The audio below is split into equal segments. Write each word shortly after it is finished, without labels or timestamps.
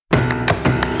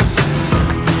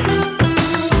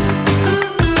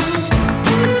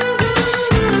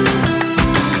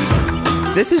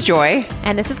This is Joy.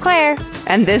 And this is Claire.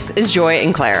 And this is Joy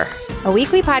and Claire. A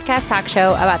weekly podcast talk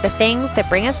show about the things that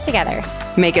bring us together.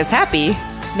 Make us happy.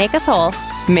 Make us whole.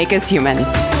 Make us human.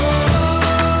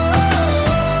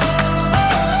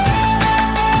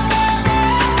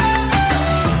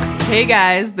 Hey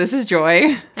guys, this is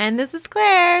Joy. And this is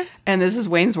Claire. And this is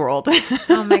Wayne's World.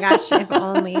 Oh my gosh, if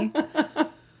only.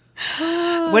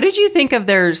 What did you think of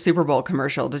their Super Bowl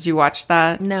commercial? Did you watch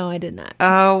that? No, I did not.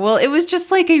 Oh, well, it was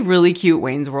just like a really cute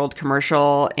Wayne's World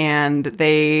commercial. And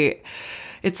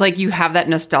it's like you have that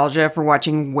nostalgia for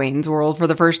watching Wayne's World for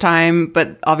the first time.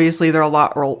 But obviously they're a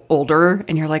lot older.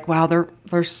 And you're like, wow,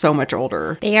 they're so much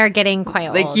older. They are getting quite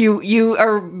old. Like you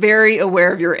are very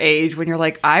aware of your age when you're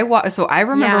like, so I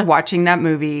remember watching that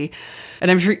movie. And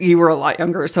I'm sure you were a lot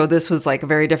younger, so this was like a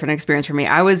very different experience for me.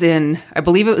 I was I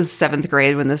believe it was 7th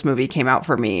grade when this movie came out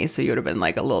for me, so you would have been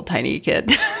like a little tiny kid.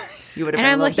 You would have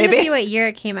been a little baby. And I'm looking to see what year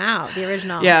it came out, the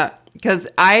original. Yeah, because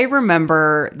I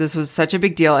remember this was such a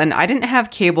big deal, and I didn't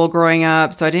have cable growing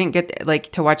up, so I didn't get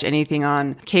like to watch anything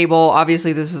on cable.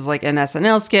 Obviously, this was like an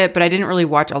SNL skit, but I didn't really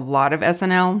watch a lot of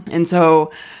SNL, and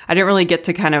so I didn't really get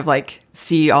to kind of like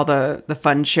see all the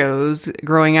fun shows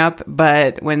growing up.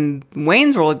 But when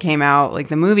Wayne's World came out, like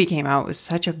the movie came out, it was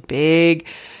such a big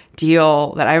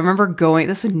deal that I remember going,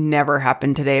 this would never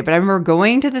happen today, but I remember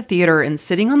going to the theater and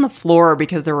sitting on the floor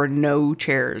because there were no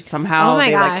chairs. Somehow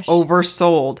they like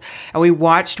oversold. And we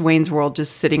watched Wayne's World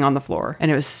just sitting on the floor.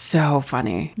 And it was so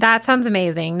funny. That sounds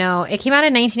amazing. No, it came out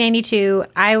in 1992.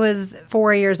 I was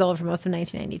 4 years old for most of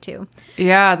 1992.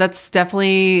 Yeah,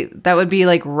 that would be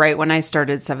like right when I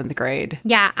started 7th grade.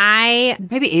 Yeah,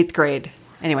 maybe 8th grade.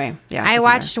 Anyway, yeah. I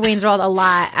watched Wayne's World a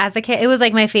lot as a kid. It was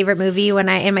like my favorite movie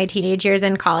in my teenage years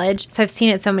in college. So I've seen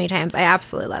it so many times. I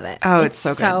absolutely love it. Oh, it's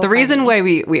so good. The reason why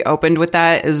we opened with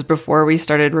that is before we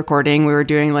started recording, we were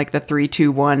doing like the 3,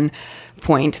 2, 1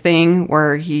 point thing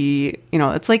where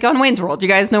it's like on Wayne's World. You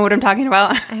guys know what I'm talking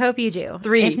about? I hope you do.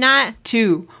 3, if not,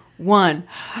 2, 1.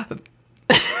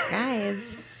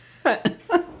 Guys,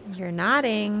 you're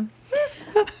nodding.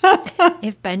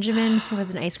 If Benjamin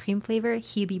was an ice cream flavor,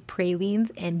 he'd be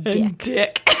pralines and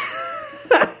dick.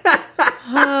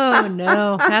 Oh,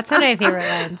 no. That's one of my favorite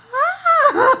lines.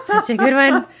 Such a good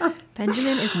one.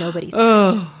 Benjamin is nobody's friend.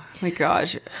 Oh, my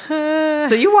gosh.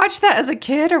 So you watched that as a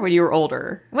kid or when you were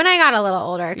older? When I got a little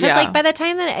older. Because like by the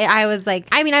time that I was like,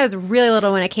 I was really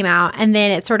little when it came out. And then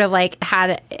it sort of like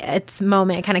had its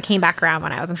moment. It kind of came back around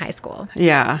when I was in high school.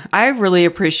 Yeah. I really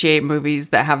appreciate movies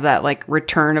that have that like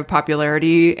return of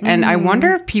popularity. And I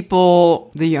wonder if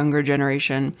people, the younger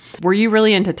generation, were you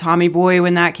really into Tommy Boy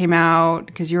when that came out?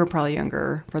 Because you were probably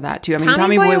younger for that too. I mean,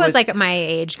 Tommy Boy was like my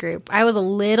age group. I was a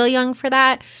little young for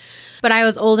that. But I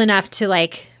was old enough to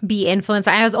like be influenced.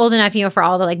 I was old enough, for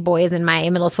all the like boys in my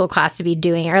middle school class to be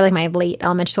doing it, or like my late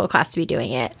elementary school class to be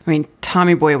doing it. I mean,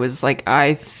 Tommy Boy was like,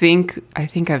 I think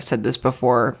I've said this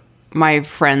before. My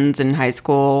friends in high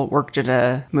school worked at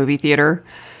a movie theater.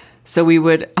 So we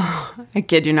would, I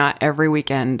kid you not, every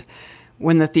weekend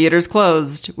when the theaters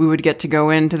closed, we would get to go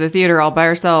into the theater all by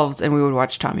ourselves and we would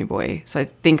watch Tommy Boy. So I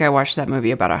think I watched that movie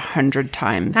about 100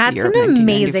 times. That's the year an of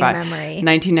amazing memory.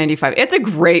 1995. It's a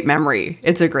great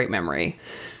memory.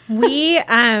 We,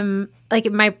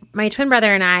 like my twin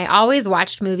brother and I always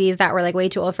watched movies that were like way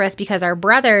too old for us because our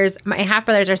brothers, my half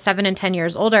brothers are 7 and 10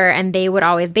 years older and they would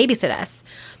always babysit us.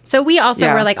 So we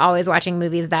also were like always watching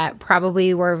movies that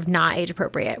probably were not age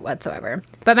appropriate whatsoever.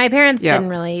 But my parents didn't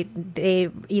really,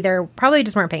 they either probably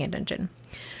just weren't paying attention.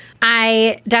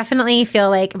 I definitely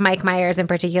feel like Mike Myers in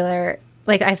particular,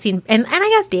 like I've seen, and I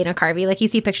guess Dana Carvey, like you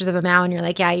see pictures of him now and you're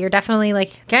like, yeah, you're definitely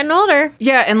like getting older.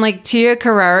 Yeah. And like Tia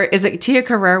Carrere, is it Tia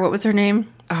Carrere? What was her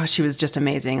name? Oh, she was just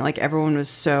amazing. Like everyone was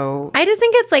so. I just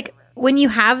think it's like, when you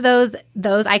have those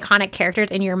iconic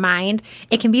characters in your mind,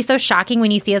 it can be so shocking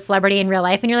when you see a celebrity in real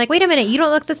life and you're like, wait a minute, you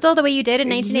don't look still the way you did in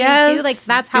 1982. Yes. Like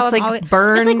that's how it's like always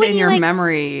burned it's like in your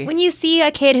memory. When you see a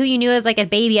kid who you knew as like a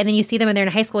baby and then you see them when they're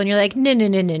in high school and you're like,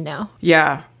 no.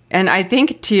 Yeah. And I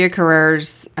think Tia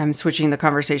Carrere's, I'm switching the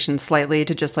conversation slightly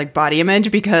to just like body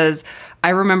image because I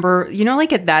remember,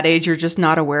 like at that age, you're just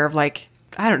not aware of like,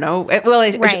 I don't know. Well,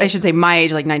 I should say my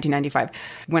age, like 1995,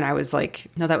 when I was like,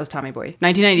 no, that was Tommy Boy.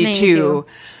 1992.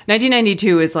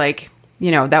 1992 is like,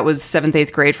 that was 7th,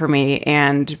 8th grade for me.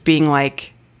 And being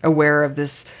like aware of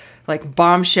this like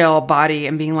bombshell body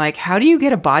and being like, how do you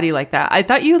get a body like that? I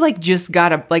thought you like just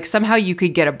got somehow you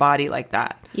could get a body like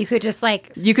that. You could just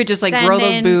like grow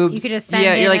those boobs. You could just send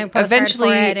in you're like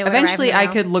eventually I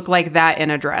could look like that in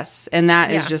a dress. And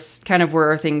that is just kind of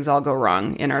where things all go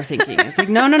wrong in our thinking. It's like,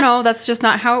 no, that's just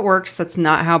not how it works. That's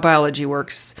not how biology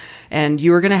works. And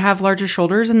you are going to have larger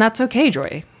shoulders and that's okay,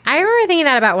 Joy. I remember thinking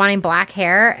that about wanting black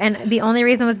hair, and the only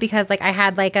reason was because like I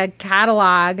had like a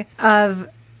catalog of,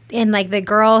 and like the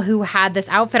girl who had this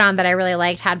outfit on that I really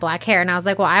liked had black hair, and I was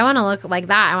like, well, I want to look like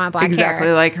that. I want black hair.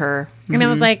 Exactly like her. And I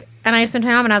was like, and I just went to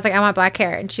my mom and I was like, I want black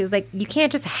hair. And she was like, you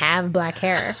can't just have black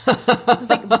hair. I was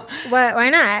like, what? Why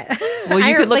not? Well,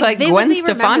 you could look like Gwen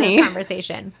Stefani. This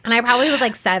conversation. And I probably was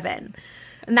like 7.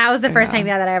 And that was the first time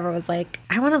that I ever was like,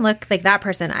 I want to look like that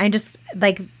person. I just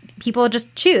like, people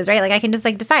just choose, right? Like I can just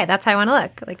like decide that's how I want to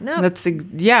look. Like,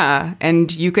 no.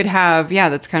 And you could have,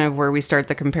 that's kind of where we start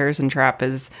the comparison trap,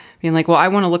 is being like, well, I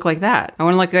want to look like that. I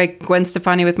want to look like Gwen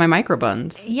Stefani with my micro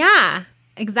buns. Yeah.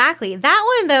 Exactly.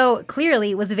 That one, though,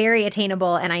 clearly was very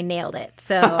attainable, and I nailed it.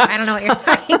 So I don't know what you're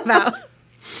talking about.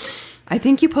 I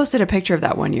think you posted a picture of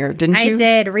that one year, didn't you? I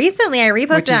did. Recently, I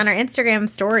reposted it on our Instagram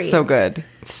stories. So good.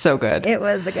 So good. It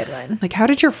was a good one. Like, how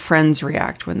did your friends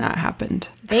react when that happened?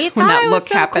 They thought that it was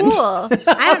so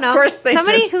cool. I don't know. Of course they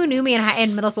Somebody did. who knew me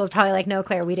in middle school was probably like, no,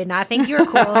 Claire, we did not think you were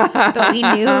cool. But we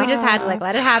knew we just had to like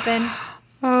let it happen.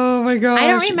 Oh my gosh. I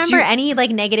don't remember any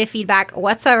like negative feedback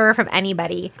whatsoever from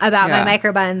anybody about my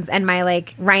microbuns and my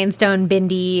like rhinestone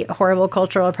bindi horrible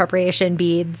cultural appropriation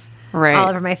beads all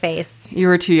over my face. You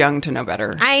were too young to know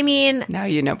better. I mean, now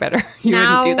you know better. You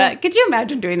wouldn't do that. Could you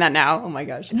imagine doing that now? Oh my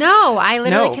gosh. No, I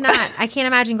literally cannot. I can't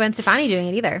imagine Gwen Stefani doing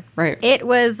it either. Right. It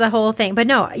was the whole thing. But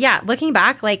no, looking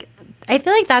back, like I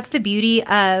feel like that's the beauty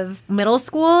of middle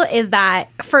school, is that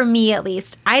for me at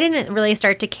least, I didn't really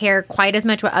start to care quite as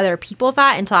much what other people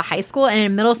thought until high school. And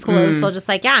in middle school, it was still just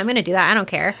like, I'm going to do that. I don't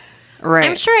care. Right.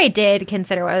 I'm sure I did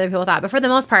consider what other people thought, but for the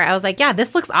most part, I was like,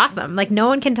 this looks awesome. Like, no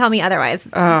one can tell me otherwise.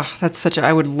 Oh, that's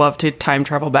I would love to time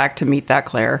travel back to meet that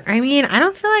Claire. I mean, I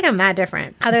don't feel like I'm that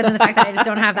different, other than the fact that I just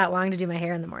don't have that long to do my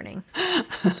hair in the morning.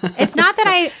 It's not that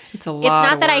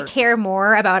I care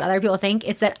more about what other people think.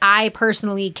 It's that I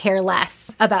personally care less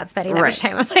about spending that much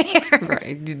time on my hair.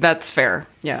 Right. That's fair.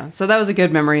 Yeah. So that was a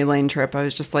good memory lane trip. I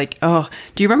was just like, do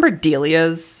you remember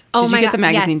Delia's? Oh Did my you get God. the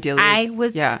magazine Yes, Delia's? I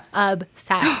was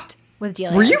obsessed with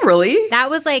Delia's. Were you really? That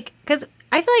was like, because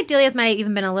I feel like Delia's might have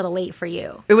even been a little late for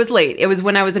you. It was late. It was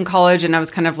when I was in college, and I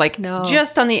was kind of like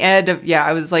just on the end of,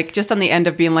 I was like just on the end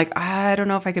of being like, I don't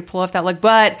know if I could pull off that look,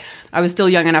 but I was still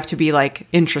young enough to be like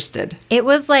interested. It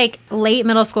was like late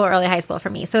middle school, early high school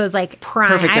for me. So it was like prime.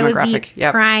 Perfect demographic. I was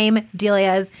the prime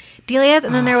Delia's.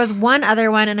 And then there was one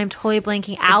other one, and I'm totally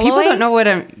blanking. Alloy. People don't know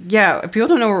if people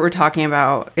don't know what we're talking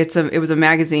about. It was a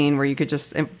magazine where you could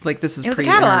just like, this is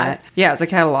pre-internet. Yeah, it's a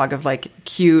catalog of like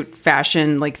cute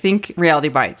fashion, like think Reality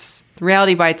Bites.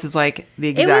 Reality Bites is like the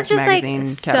exact it was just magazine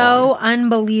like catalog. So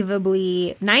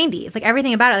unbelievably 90s. Like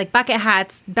everything about it, like bucket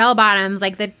hats, bell bottoms,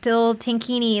 like the little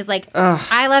tankinis. Like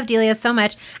I love Delia's so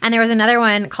much. And there was another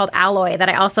one called Alloy that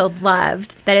I also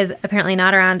loved that is apparently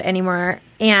not around anymore.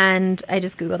 And I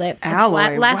just Googled it.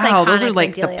 Alloy. Wow, those are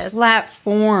like the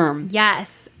platform.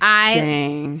 Yes.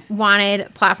 I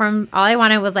wanted platform. All I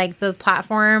wanted was like those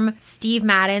platform Steve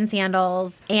Madden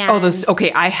sandals. And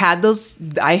I had those.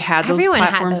 Everyone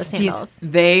platform had those sandals.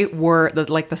 They were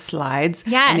like the slides.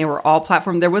 Yes. And they were all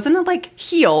platform. There wasn't a like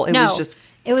heel. It was just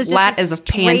flat as a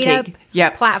pancake.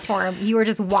 Platform. You were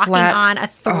just walking on a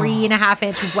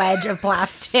 3.5-inch wedge of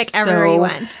plastic everywhere you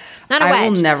went. Not a wedge. I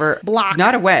will never block.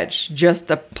 Not a wedge,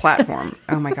 just a platform.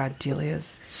 Oh my God,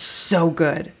 Delia's so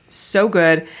good. So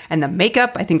good. And the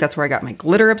makeup, I think that's where I got my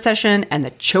glitter obsession, and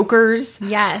the chokers.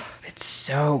 Yes. It's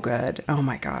so good. Oh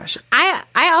my gosh. I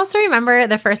also remember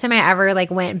the first time I ever like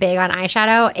went big on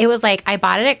eyeshadow. It was like I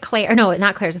bought it at Claire. No,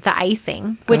 not Claire's. The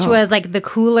Icing, which was like the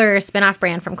cooler spinoff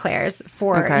brand from Claire's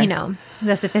for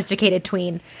the sophisticated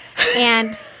tween,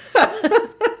 and.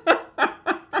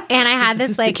 And I had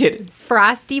this like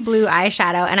frosty blue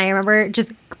eyeshadow, and I remember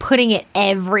just putting it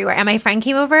everywhere. And my friend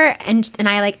came over, and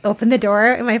I like opened the door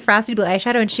in my frosty blue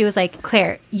eyeshadow, and she was like,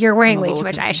 "Claire, you're wearing way too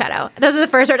much eyeshadow." Those are the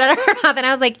first words out of her mouth, and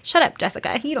I was like, "Shut up,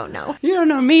 Jessica. You don't know. You don't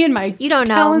know me and my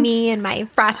talents. Me and my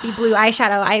frosty blue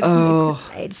eyeshadow.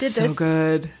 I did so this.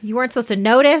 Good. You weren't supposed to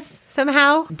notice."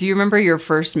 Somehow. Do you remember your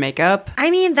first makeup?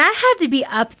 I mean, that had to be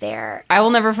up there. I will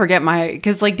never forget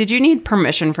because like, did you need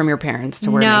permission from your parents to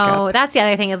wear makeup? No, that's the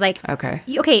other thing is like, okay,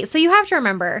 so you have to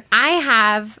remember, I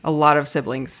have a lot of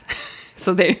siblings.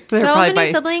 so they're so probably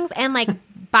many siblings, and like,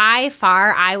 by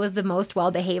far, I was the most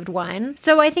well-behaved one.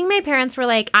 So I think my parents were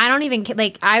like, I don't even,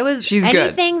 like,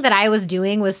 anything that I was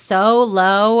doing was so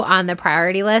low on the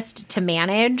priority list to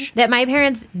manage that my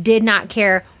parents did not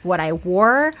care what I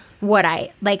wore,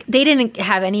 they didn't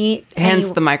have any...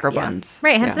 Hence the micro buns.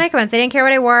 Right, hence the micro buns. They didn't care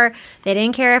what I wore. They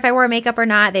didn't care if I wore makeup or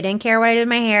not. They didn't care what I did with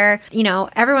my hair. You know,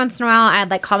 every once in a while,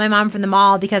 I'd like call my mom from the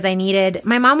mall because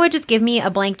my mom would just give me a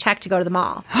blank check to go to the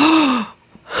mall.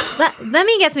 Let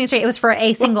me get something straight. It was for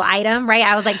a single item, right?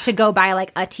 I was like, to go buy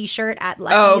like a t-shirt at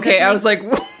Lucky's. Oh, okay. I was like,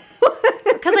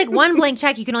 because like one blank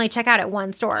check, you can only check out at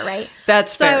one store, right?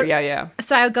 That's fair. Yeah.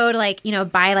 So I would go to like,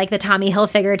 buy like the Tommy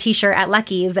Hilfiger t-shirt at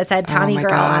Lucky's that said Tommy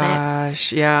Girl on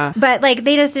it. Yeah. But like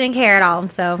they just didn't care at all.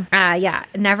 So yeah,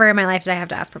 never in my life did I have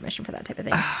to ask permission for that type of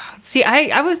thing. See,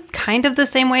 I was kind of the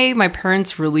same way. My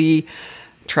parents really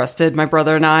trusted my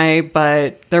brother and I,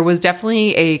 but there was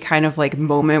definitely a kind of like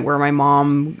moment where my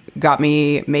mom got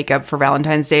me makeup for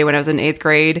Valentine's Day when I was in 8th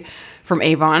grade from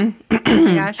Avon. Oh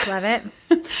my gosh, love it.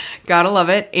 Gotta love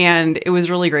it. And it was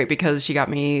really great because she got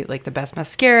me like the best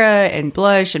mascara and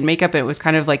blush and makeup. It was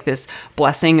kind of like this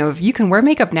blessing of you can wear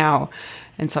makeup now.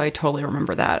 And so I totally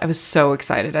remember that. I was so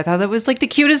excited. I thought that was like the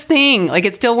cutest thing. Like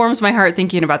it still warms my heart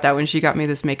thinking about that when she got me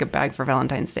this makeup bag for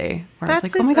Valentine's Day. Where I was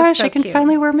like, oh my gosh, so I can cute.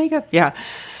 finally wear makeup. Yeah.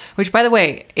 Which, by the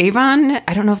way, Avon,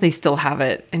 I don't know if they still have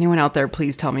it. Anyone out there,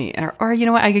 please tell me. Or you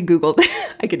know what? I could Google.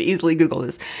 I could easily Google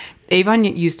this. Avon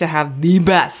used to have the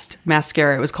best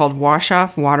mascara. It was called Wash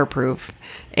Off Waterproof.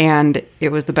 And it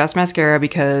was the best mascara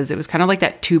because it was kind of like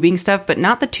that tubing stuff, but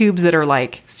not the tubes that are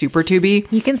like super tubey.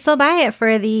 You can still buy it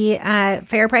for the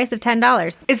fair price of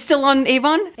 $10. It's still on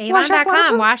Avon?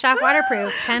 Avon.com, Wash Off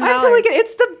Waterproof, $10. I'm telling you,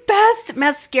 it's the best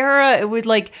mascara. It would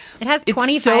like... It has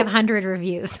 2,500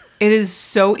 reviews. It is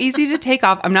so easy to take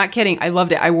off. I'm not kidding. I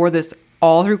loved it. I wore this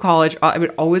all through college. I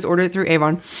would always order it through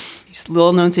Avon. Just a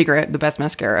little known secret, the best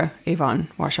mascara, Avon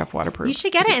Wash Off Waterproof. You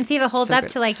should get it and see if it holds so up good.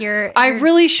 to like your I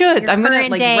really should. I'm going to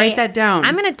like day. write that down.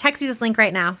 I'm going to text you this link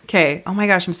right now. Okay. Oh my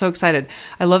gosh, I'm so excited.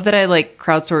 I love that I like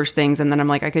crowdsource things and then I'm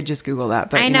like, I could just Google that.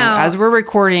 But I know. As we're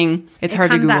recording, it's hard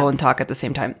to comes Google up. and talk at the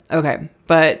same time. Okay.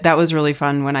 But that was really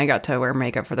fun when I got to wear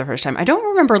makeup for the first time. I don't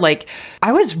remember, like,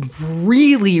 I was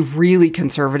really, really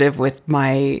conservative with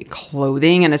my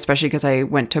clothing. And especially because I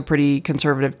went to a pretty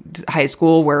conservative high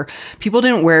school where people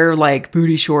didn't wear like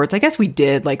booty shorts. I guess we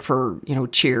did like for,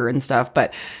 cheer and stuff.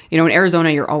 But, in Arizona,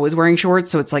 you're always wearing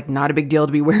shorts. So it's like not a big deal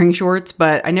to be wearing shorts.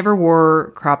 But I never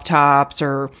wore crop tops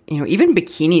or, even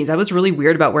bikinis. I was really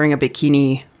weird about wearing a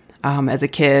bikini as a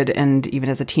kid and even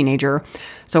as a teenager.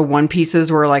 So one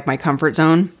pieces were like my comfort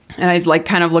zone. And I'd like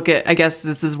kind of look at, I guess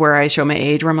this is where I show my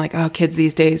age, where I'm like, oh, kids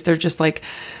these days, they're just like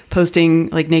posting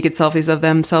like naked selfies of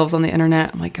themselves on the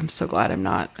internet. I'm like, I'm so glad I'm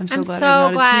not. I'm so glad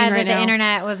I'm not a teen right that now. the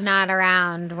internet was not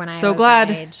around when I So was glad.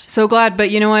 that age. So glad. But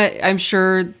you know what? I'm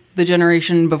sure the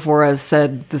generation before us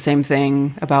said the same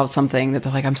thing about something that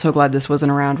they're like, I'm so glad this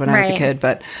wasn't around when I was a Right. kid.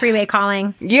 But Three-way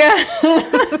calling. yeah.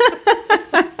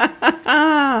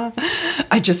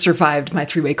 I just survived my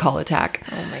 3-way call attack.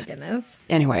 Oh my goodness.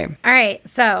 Anyway, All right,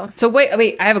 so so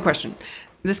wait, I have a question.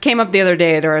 This came up the other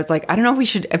day where I was like, I don't know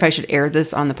if I should air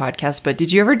this on the podcast, but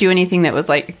did you ever do anything that was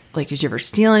like did you ever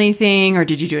steal anything or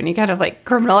did you do any kind of like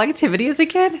criminal activity as a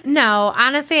kid? no,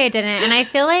 honestly, I didn't, and I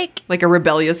feel like Like a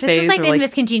rebellious this phase is like or in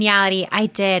like miscongeniality. I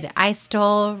did. I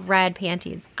stole red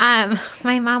panties.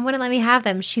 My mom wouldn't let me have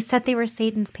them. She said they were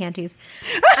Satan's panties.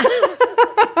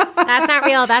 That's not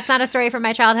real. That's not a story from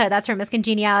my childhood. That's from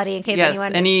miscongeniality. In case yes,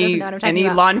 anyone doesn't know what I'm talking any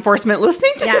about. law enforcement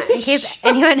listening to Yeah, in case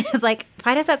anyone is like,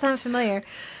 why does that sound familiar?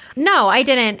 No, I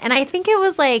didn't. And I think it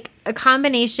was like a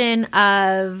combination of,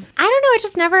 I don't know, it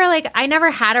just never I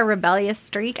never had a rebellious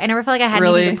streak. I never felt like I had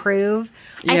Really? anything to prove.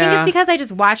 I think Yeah. it's because I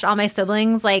just watched all my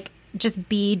siblings just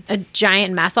be a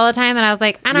giant mess all the time. And I was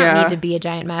like, I don't Yeah. need to be a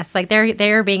giant mess. Like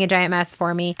they're being a giant mess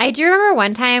for me. I do remember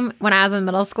one time when I was in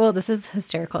middle school, this is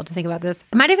hysterical to think about this.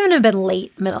 It might even have been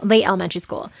late elementary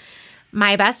school.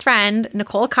 My best friend,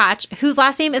 Nicole Koch, whose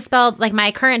last name is spelled like my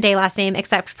current day last name,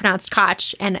 except pronounced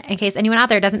Koch. And in case anyone out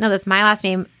there doesn't know this, my last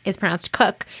name is pronounced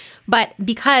Cook. But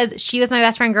because she was my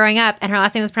best friend growing up and her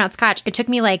last name was pronounced Koch, it took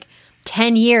me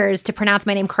 10 years to pronounce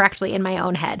my name correctly in my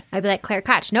own head. I'd be like, Claire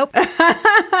Koch. Nope.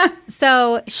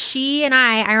 So she and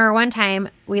I remember one time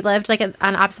we lived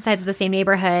on opposite sides of the same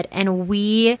neighborhood and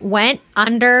we went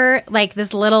under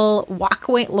this little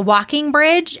walking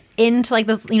bridge into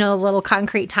this, little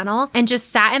concrete tunnel and just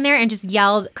sat in there and just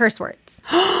yelled curse words.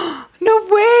 no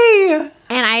way.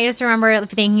 And I just remember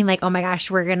thinking oh my gosh,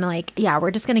 we're going to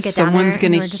we're just going to get down there. Someone's and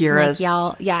gonna we're just hear gonna, us.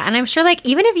 Yell. Yeah. And I'm sure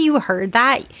even if you heard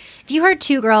that, if you heard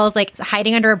two girls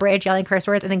hiding under a bridge yelling curse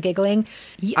words and then giggling,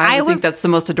 I would think that's the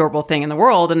most adorable thing in the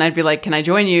world. And I'd be like, can I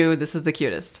join you? This is the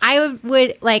cutest. I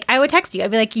would text you.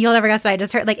 I'd be like, you'll never guess what I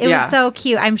just heard. It Yeah. was so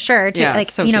cute. I'm sure. Yeah,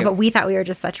 it's so cute. But we thought we were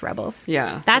just such rebels.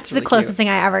 Yeah. That's the really closest cute. thing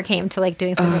I ever came to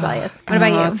doing something rebellious. What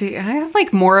about you? See, I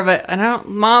have more of a, and I don't,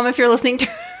 Mom, if you're listening to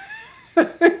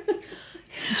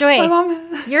Joy, my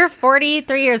mom. you're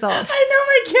 43 years old. I know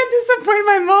I can't disappoint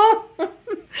my mom.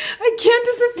 I can't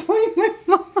disappoint my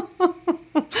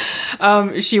mom.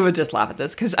 She would just laugh at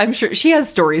this because I'm sure she has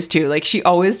stories too. Like she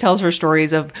always tells her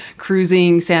stories of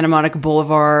cruising Santa Monica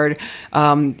Boulevard,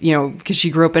 because she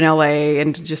grew up in LA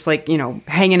and just like,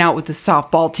 hanging out with the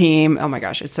softball team. Oh my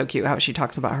gosh, it's so cute how she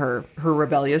talks about her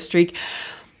rebellious streak.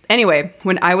 Anyway,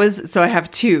 I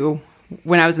have two.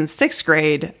 When I was in 6th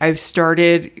grade, I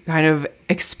started kind of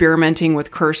experimenting with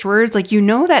curse words. Like,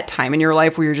 that time in your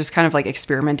life where you're just kind of like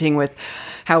experimenting with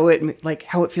how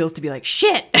it feels to be like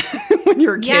shit when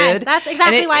you're a kid. Yes, that's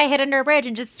exactly why I hid under a bridge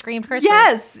and just screamed curse words.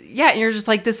 Yes. Yeah. And you're just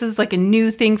like, this is like a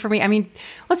new thing for me. I mean,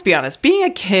 let's be honest. Being a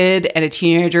kid and a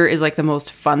teenager is like the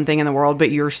most fun thing in the world,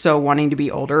 but you're so wanting to be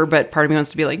older. But part of me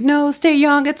wants to be like, no, stay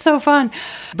young. It's so fun.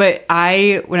 But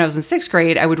when I was in 6th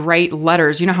grade, I would write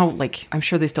letters. You know how, like, I'm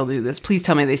sure they still do this. Please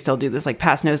tell me they still do this, like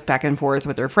pass notes back and forth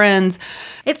with their friends.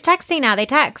 It's texting now. They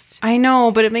text. I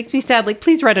know, but it makes me sad. Like,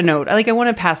 please write a note. I want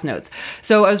to pass notes.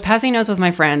 So I was passing notes with my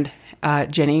friend,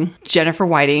 Jennifer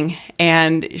Whiting,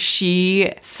 and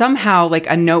she somehow, like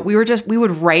a note, we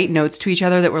would write notes to each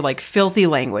other that were like filthy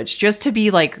language just to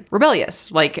be like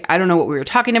rebellious. Like, I don't know what we were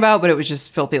talking about, but it was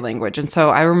just filthy language. And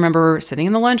so I remember sitting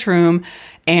in the lunchroom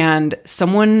and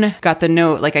someone got the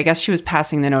note, like I guess she was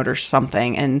passing the note or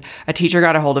something, and a teacher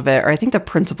got a hold of it, or I think the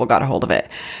principal got a hold of it.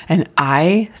 And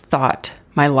I thought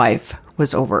my life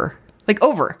was over. Like,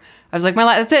 over. I was like,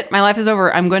 that's it. My life is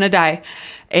over. I'm going to die.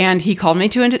 And he called me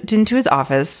into his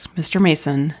office, Mr.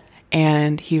 Mason,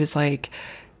 and he was like,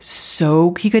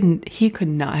 he could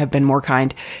not have been more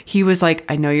kind. He was like,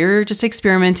 I know you're just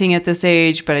experimenting at this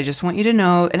age, but I just want you to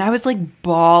know. And I was like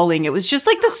bawling. It was just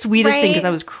like the sweetest thing because I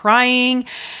was crying,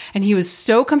 and he was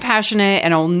so compassionate,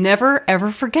 and I'll never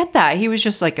ever forget that. He was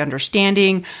just like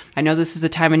understanding. I know this is a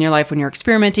time in your life when you're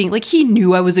experimenting. Like, he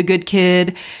knew I was a good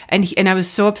kid, and I was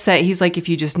so upset. He's like, if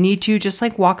you just need to, just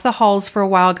like walk the halls for a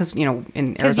while, because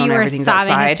in Arizona everything's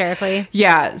outside. Hysterically.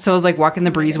 Yeah, so I was like walking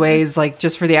the breezeways like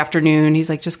just for the afternoon. He's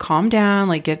like, just calm down,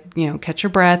 like catch your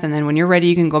breath, and then when you're ready,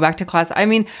 you can go back to class. I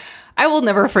mean, I will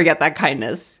never forget that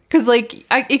kindness, because like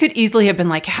it could easily have been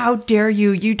like, how dare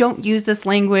you don't use this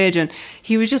language. And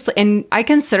he was just, and I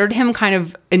considered him kind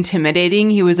of intimidating.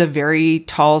 He was a very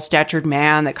tall statured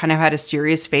man that kind of had a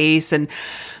serious face, and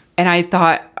I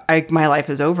thought, my life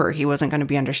is over. He wasn't going to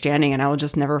be understanding, and I will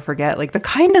just never forget like the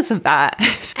kindness of that.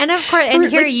 And of course, and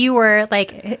here you were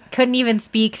like, couldn't even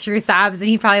speak through sobs, and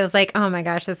he probably was like, oh my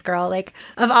gosh, this girl, like,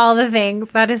 of all the things.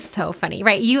 That is so funny,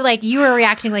 right? You were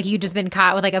reacting like you'd just been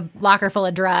caught with like a locker full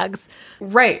of drugs,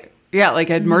 right? Yeah,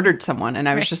 like I'd murdered someone, and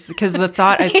I was just, because the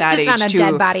thought at that age found a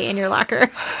dead body in your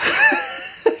locker.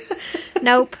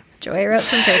 Nope. Joy wrote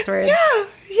some curse words.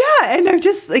 Yeah, and I'm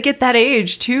just like at that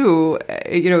age too,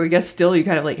 I guess still you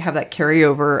kind of like have that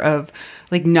carryover of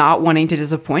like not wanting to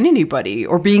disappoint anybody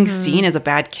or being seen as a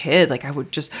bad kid. Like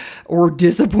or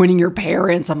disappointing your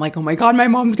parents. I'm like, oh my God, my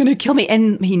mom's going to kill me.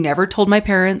 And he never told my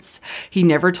parents. He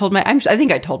never told I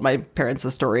think I told my parents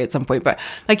the story at some point, but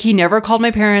like he never called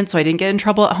my parents, so I didn't get in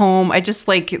trouble at home. I just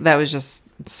like, that was just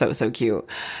so cute.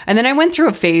 And then I went through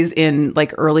a phase in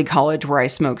like early college where I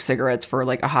smoked cigarettes for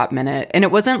like a hot minute, and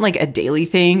it wasn't like a daily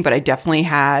thing, but I definitely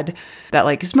had that,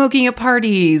 like smoking at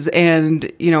parties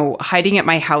and hiding at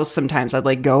my house. Sometimes I'd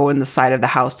like go in the side of the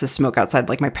house to smoke outside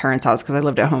like my parents' house, because I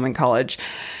lived at home in college.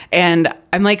 And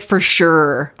I'm like, for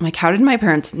sure, I'm like, how did my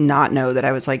parents not know that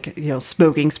I was like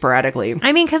smoking sporadically?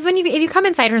 I mean, because if you come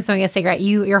inside from smoking a cigarette,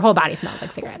 your whole body smells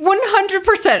like cigarettes.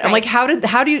 100%. Right. I'm like, how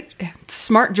do you,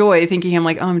 smart Joy thinking, I'm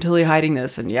like, oh, I'm totally hiding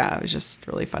this. And yeah, it was just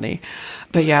really funny.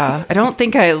 But yeah, I don't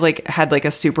think I like had like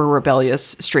a super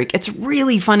rebellious streak. It's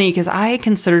really funny because I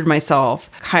considered myself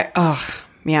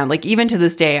like even to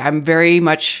this day, I'm very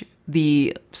much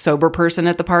the sober person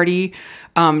at the party.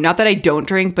 Not that I don't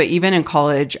drink, but even in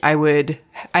college, I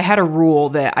had a rule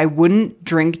that I wouldn't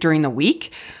drink during the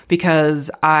week, because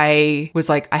I was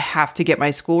like, I have to get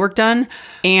my schoolwork done.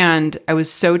 And I was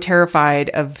so terrified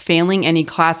of failing any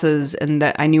classes, and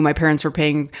that I knew my parents were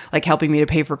helping me to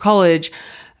pay for college,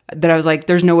 that I was like,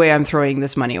 there's no way I'm throwing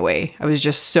this money away. I was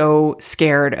just so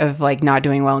scared of like not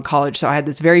doing well in college. So I had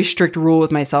this very strict rule with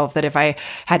myself that if I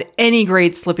had any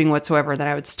grade slipping whatsoever, that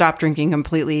I would stop drinking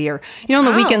completely. Or, on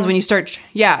the weekends when you start,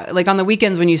 on the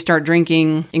weekends when you start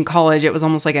drinking in college, it was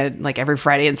almost like every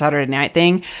Friday and Saturday night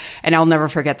thing. And I'll never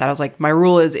forget that. I was like, my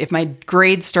rule is if my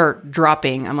grades start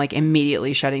dropping, I'm like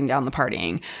immediately shutting down the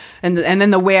partying. And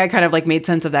then the way I kind of like made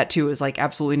sense of that too is like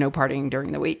absolutely no partying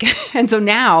during the week. And so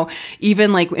now,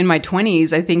 even like in my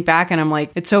 20s, I think back and I'm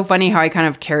like, it's so funny how I kind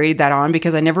of carried that on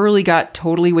because I never really got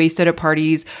totally wasted at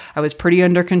parties. I was pretty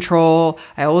under control.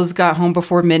 I always got home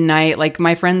before midnight. Like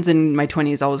my friends in my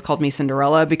 20s always called me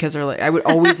Cinderella because they're like, I would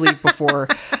always leave before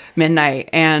midnight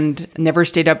and never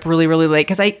stayed up really, really late.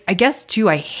 Cause I guess too,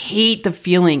 I hate the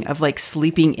feeling of like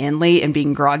sleeping in late and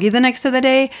being groggy the next of the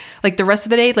day. Like the rest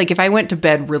of the day, like if I went to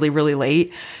bed really, really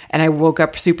late and I woke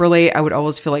up super late, I would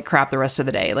always feel like crap the rest of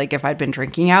the day. Like if I'd been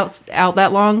drinking out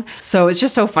that long. So it's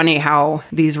just so funny how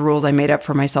these rules I made up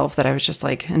for myself that I was just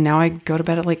like, and now I go to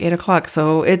bed at like 8 o'clock.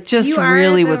 So it just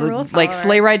really was like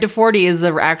Sleigh Ride to 40 is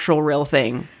the actual real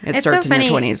thing. It starts in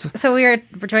your 20s. So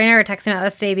Joy and I were texting about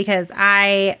this today because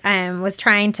I was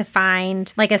trying to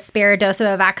find like a spare dose of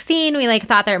a vaccine. We like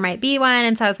thought there might be one.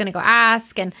 And so I was going to go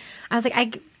ask. And I was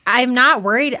like, I'm not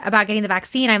worried about getting the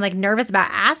vaccine. I'm like nervous about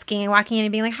asking and walking in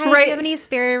and being like, hi, do you have any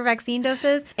spare vaccine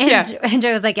doses? And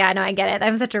Joy was like, yeah, no, I get it.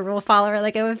 I'm such a rule follower.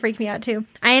 Like it would freak me out too.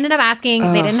 I ended up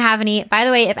asking. They didn't have any. By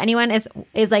the way, if anyone is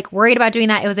like worried about doing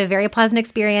that, it was a very pleasant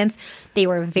experience. They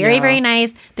were very, very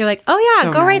nice. They're like, oh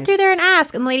yeah, go right through there and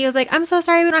ask. And the lady was like, I'm so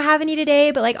sorry we don't have any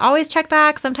today, but like always check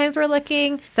back. Sometimes we're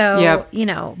looking. So, you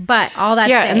know, but all that.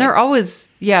 Yeah. And they're always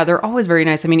very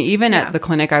nice. I mean, even at the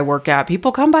clinic I work at,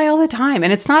 people come by all the time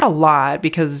and it's not a lot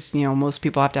because, you know, most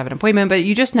people have to have an appointment, but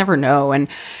you just never know. And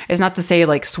it's not to say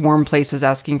like swarm places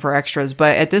asking for extras,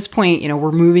 but at this point, you know,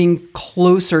 we're moving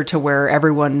closer to where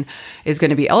everyone is going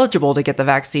to be eligible to get the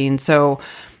vaccine. So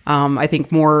I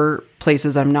think more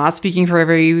places, I'm not speaking for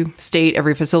every state,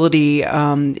 every facility,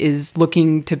 is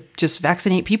looking to just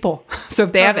vaccinate people. So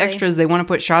if they have extras, they want to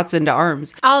put shots into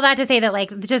arms. All that to say that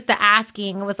like just the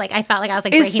asking was like, I felt like I was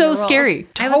like, it's so scary.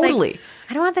 Totally.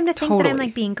 I don't want them to think that I'm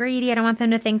like being greedy. I don't want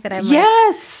them to think that I'm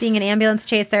like being an ambulance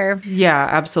chaser. Yeah,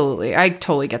 absolutely. I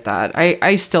totally get that.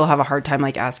 I still have a hard time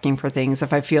like asking for things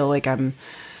if I feel like I'm,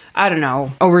 I don't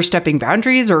know, overstepping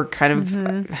boundaries or kind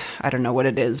of, I don't know what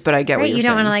it is, but I get what you're saying. You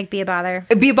don't want to like be a bother.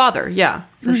 Be a bother, yeah,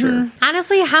 for sure.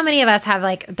 Honestly, how many of us have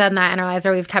like done that in our lives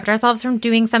where we've kept ourselves from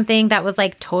doing something that was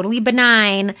like totally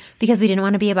benign because we didn't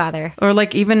want to be a bother? Or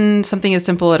like even something as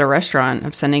simple at a restaurant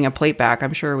of sending a plate back.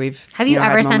 I'm sure we've Have you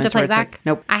ever sent a plate back? Like,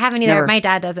 nope. I haven't either. Never. My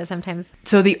dad does it sometimes.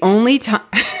 So the only time...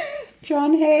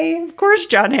 John Hay. Of course,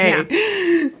 John Hay. Yeah.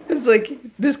 It's like,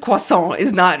 this croissant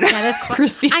is not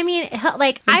crispy. I mean,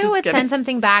 like, I would send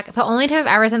something back. The only time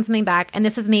I've ever sent something back, and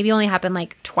this has maybe only happened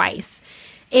like twice,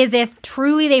 is if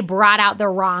truly they brought out the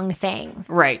wrong thing.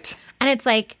 Right. And it's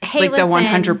like, hey, like listen,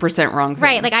 the 100% wrong thing.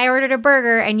 Right. Like I ordered a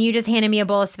burger and you just handed me a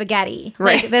bowl of spaghetti.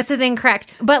 Right. Like this is incorrect.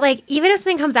 But like even if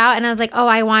something comes out and I was like, oh,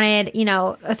 I wanted, you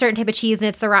know, a certain type of cheese and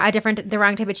it's the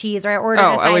wrong type of cheese, or I ordered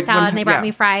a side salad and they brought me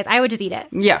fries, I would just eat it.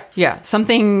 Yeah. Yeah.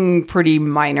 Something pretty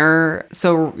minor.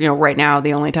 So, you know, right now,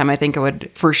 the only time I think I would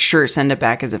for sure send it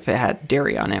back is if it had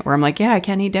dairy on it, where I'm like, yeah, I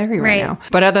can't eat dairy right now.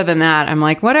 But other than that, I'm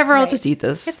like, whatever, I'll just eat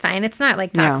this. It's fine. It's not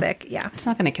like toxic. No, it's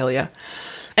not going to kill you.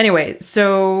 Anyway,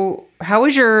 so how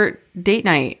was your date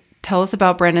night? Tell us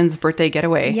about Brandon's birthday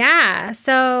getaway. Yeah.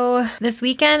 So this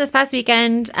past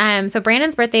weekend, so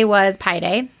Brandon's birthday was Pi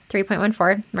Day,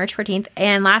 3.14, March 14th.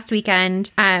 And last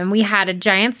weekend, we had a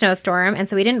giant snowstorm, and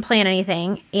so we didn't plan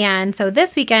anything. And so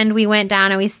this weekend, we went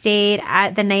down and we stayed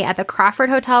at the night at the Crawford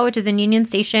Hotel, which is in Union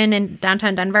Station in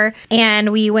downtown Denver.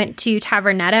 And we went to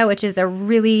Tavernetta, which is a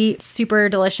really super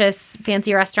delicious,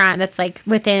 fancy restaurant that's like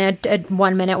within a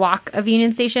 1 minute walk of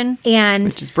Union Station. And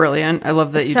which is brilliant. I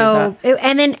love that you did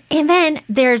that. And then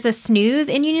there's a snooze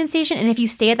in Union Station. And if you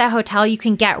stay at that hotel, you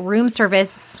can get room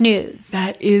service snooze.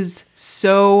 That is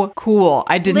so cool.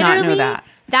 I did not know that.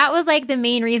 That was like the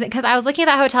main reason, because I was looking at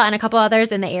that hotel and a couple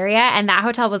others in the area, and that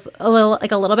hotel was a little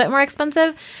bit more expensive.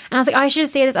 And I was like, oh, I should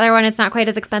just stay at this other one. It's not quite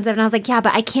as expensive. And I was like, yeah,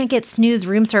 but I can't get snooze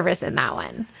room service in that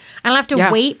one. I don't have to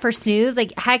wait for snooze.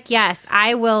 Like, heck yes,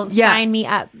 I will sign me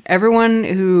up. Everyone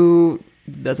who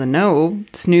doesn't know,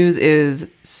 Snooze is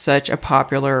such a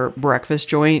popular breakfast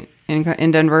joint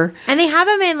in Denver. And they have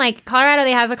them in like Colorado.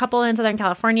 They have a couple in Southern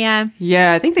California.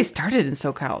 Yeah, I think they started in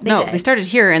SoCal. They started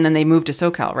here and then they moved to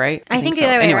SoCal, right? I think the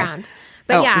other way around.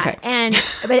 But and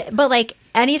but like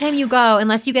anytime you go,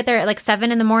 unless you get there at like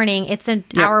 7 a.m, it's an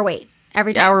hour wait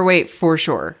every time. Hour wait for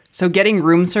sure. So getting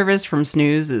room service from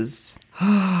Snooze is...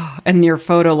 And your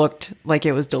photo looked like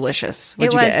it was delicious.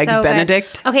 Would you get Eggs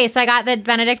Benedict? Okay, so I got the Eggs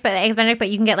Benedict, but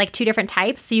you can get like 2 different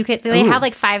types. So they have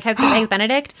like 5 types of Eggs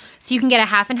Benedict. So you can get a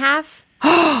half and half.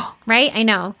 Right? I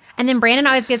know. And then Brandon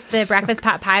always gets the breakfast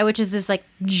pot pie, which is this like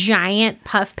giant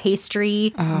puff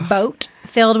pastry boat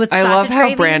filled with sausage I love how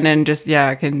gravy. Brandon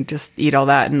can just eat all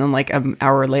that, and then like an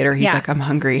hour later he's like, I'm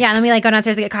hungry. Yeah, and then we like go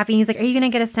downstairs to get coffee, and he's like, are you going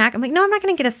to get a snack? I'm like, no, I'm not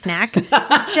going to get a snack.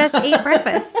 Just ate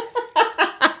breakfast.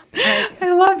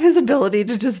 I love his ability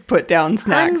to just put down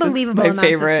snacks. Unbelievable. It's my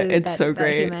favorite. Food It's so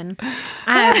great.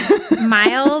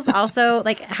 Miles also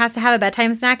like has to have a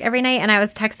bedtime snack every night. And I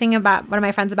was texting about one of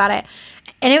my friends about it.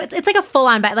 And it's like a full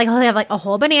on bed. Like he'll have like a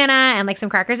whole banana and like some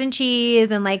crackers and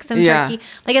cheese and like some turkey.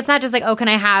 Like it's not just like, oh, can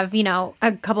I have, you know,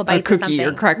 a couple bites a of cookie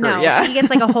something? or cracker? No, Yeah. he gets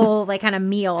like a whole like kind of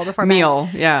meal before bed.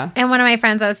 Yeah. And one of my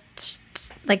friends, I was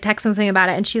like texting something about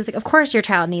it, and she was like, "Of course, your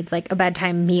child needs like a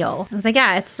bedtime meal." I was like,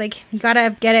 "Yeah, it's like you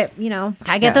gotta get it. You know,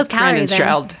 gotta get those calories Brandon's in."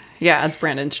 child. Yeah, it's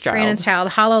Brandon's child. Brandon's child,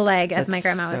 hollow leg, as my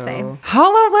grandma would say.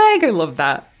 Hollow leg. I love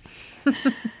that.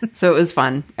 So it was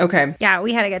fun. Okay. Yeah,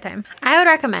 we had a good time. I would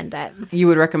recommend it. You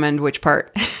would recommend which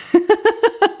part?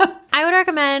 I would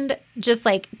recommend just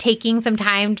like taking some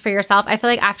time for yourself. I feel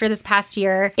like after this past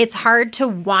year, it's hard to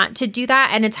want to do that,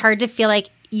 and it's hard to feel like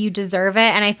you deserve it.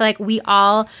 And I feel like we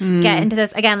all get into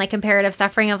this, again, like comparative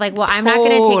suffering of like, well, I'm not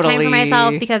going to take time for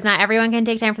myself because not everyone can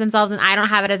take time for themselves, and I don't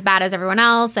have it as bad as everyone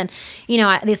else. And, you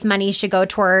know, this money should go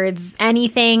towards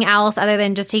anything else other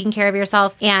than just taking care of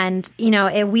yourself. And, you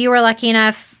know, we were lucky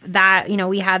enough that, you know,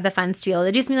 we had the funds to be able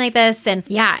to do something like this. And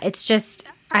yeah, it's just,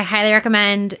 I highly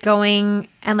recommend going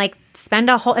and like spend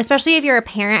a whole, especially if you're a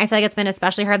parent, I feel like it's been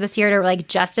especially hard this year to like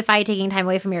justify taking time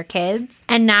away from your kids.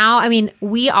 And now, I mean,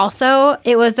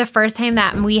 it was the first time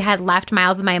that we had left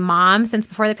Miles with my mom since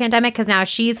before the pandemic, because now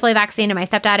she's fully vaccinated, my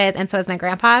stepdad is, and so is my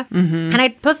grandpa. And I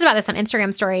posted about this on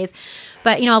Instagram stories.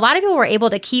 But, you know, a lot of people were able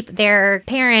to keep their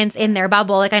parents in their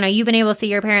bubble. Like, I know you've been able to see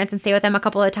your parents and stay with them a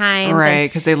couple of times. Right,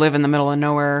 because they live in the middle of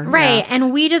nowhere. Right. Yeah.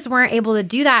 And we just weren't able to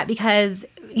do that because,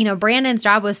 you know, Brandon's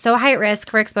job was so high risk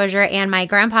for exposure, and my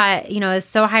grandpa, you know, is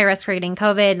so high risk for getting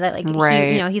COVID that like,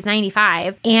 right. he's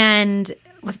 95, and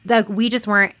like we just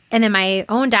weren't. And then my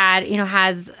own dad, you know,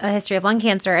 has a history of lung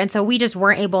cancer. And so we just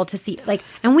weren't able to see, like,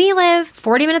 and we live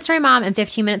 40 minutes from my mom and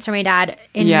 15 minutes from my dad.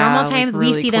 In normal times, like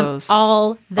really we see close. them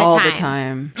all the time.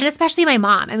 time. And especially my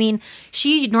mom. I mean,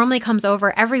 she normally comes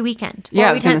over every weekend. Yeah,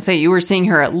 I was going to say, you were seeing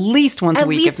her at least once a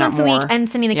week, if not more. At least once a week, and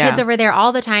sending the kids over there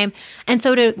all the time. And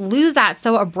so to lose that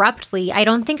so abruptly, I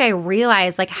don't think I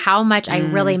realized, like, how much I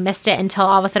really missed it until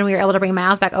all of a sudden we were able to bring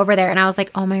Miles back over there. And I was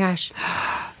like, oh my gosh.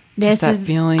 This is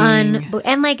feeling,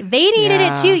 and like they needed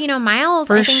it too. You know, Miles,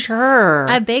 for sure.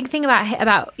 A big thing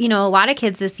about you know a lot of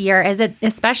kids this year is that,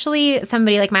 especially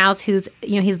somebody like Miles, who's,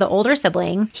 you know, he's the older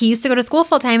sibling. He used to go to school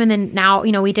full time, and then now,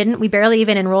 you know, we barely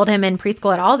even enrolled him in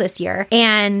preschool at all this year,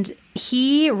 and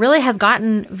he really has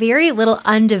gotten very little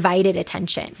undivided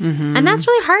attention. And that's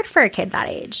really hard for a kid that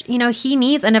age. You know, he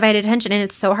needs undivided attention, and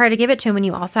it's so hard to give it to him when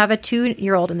you also have a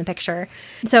 2-year-old in the picture.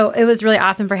 So it was really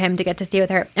awesome for him to get to stay with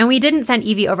her. And we didn't send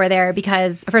Evie over there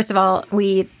because, first of all,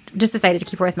 we just decided to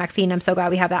keep her with Maxine. I'm so glad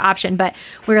we have that option. But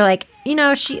we were like, you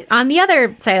know, she, on the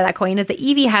other side of that coin is that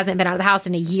Evie hasn't been out of the house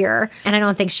in a year. And I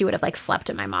don't think she would have like slept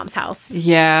at my mom's house.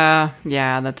 Yeah,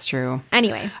 that's true.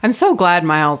 Anyway. I'm so glad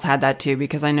Miles had that too,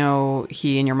 because I know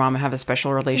he and your mom have a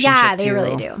special relationship. Yeah, they too.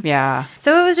 really do. Yeah.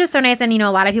 So it was just so nice. And, you know,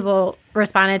 a lot of people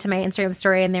responded to my Instagram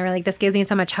story and they were like, this gives me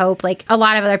so much hope. Like, a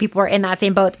lot of other people were in that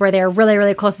same boat where they're really,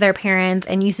 really close to their parents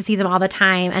and used to see them all the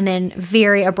time. And then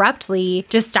very abruptly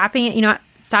just stop being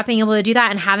able to do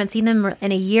that and haven't seen them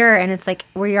in a year. And it's like,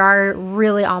 we are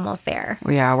really almost there.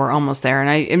 Yeah, we're almost there.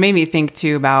 And it made me think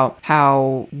too about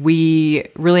how we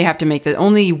really have to make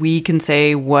only we can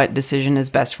say what decision is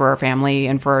best for our family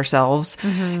and for ourselves.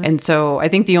 And so I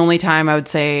think the only time I would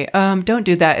say, don't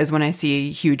do that is when I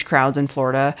see huge crowds in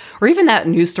Florida, or even that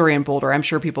news story in Boulder. I'm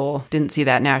sure people didn't see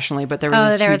that nationally, but there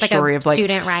was huge story of like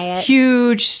student riot,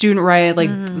 huge student riot,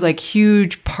 like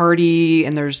huge party.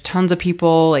 And there's tons of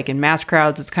people like in mass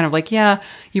crowds. It's kind of like, yeah,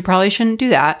 you probably shouldn't do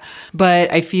that. But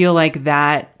I feel like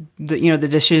that, the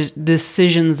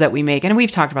decisions that we make, and we've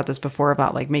talked about this before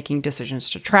about like making decisions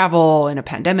to travel in a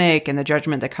pandemic and the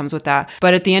judgment that comes with that.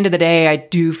 But at the end of the day, I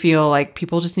do feel like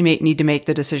people just need to make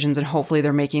the decisions, and hopefully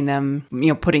they're making them,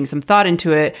 putting some thought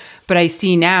into it. But I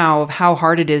see now how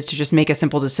hard it is to just make a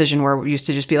simple decision where we used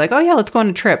to just be like, oh yeah, let's go on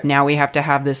a trip. Now we have to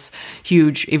have this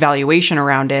huge evaluation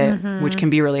around it, which can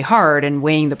be really hard, and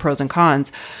weighing the pros and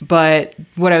cons. But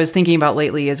what I was thinking about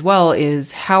lately as well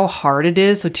is how hard it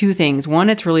is. So 2 things. One,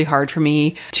 it's really hard for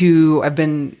me I've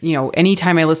been,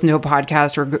 anytime I listen to a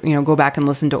podcast or, go back and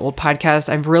listen to old podcasts,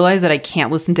 I've realized that I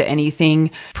can't listen to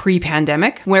anything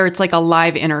pre-pandemic where it's like a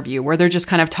live interview where they're just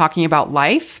kind of talking about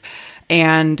life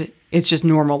and it's just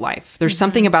normal life. There's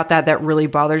something about that really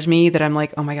bothers me, that I'm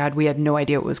like, oh my God, we had no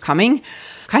idea what was coming.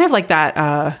 Kind of like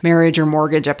that Marriage or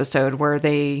Mortgage episode where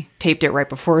they taped it right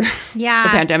before the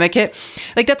pandemic hit.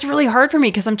 Like, that's really hard for me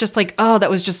because I'm just like, oh,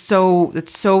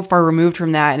 it's so far removed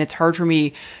from that. And it's hard for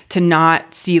me to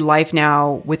not see life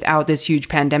now without this huge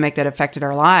pandemic that affected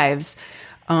our lives.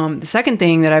 The second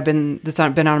thing that's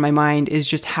been on my mind is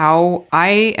just how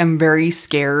I am very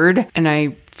scared, and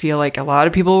I feel like a lot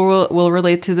of people will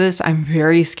relate to this. I'm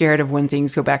very scared of when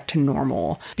things go back to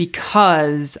normal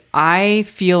because I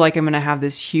feel like I'm going to have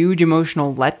this huge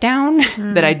emotional letdown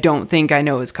that I don't think I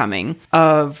know is coming.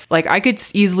 Of like, I could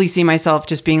easily see myself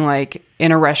just being like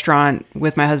in a restaurant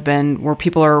with my husband where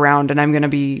people are around and I'm going to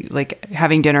be like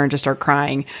having dinner and just start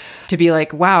crying, to be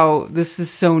like, wow, this is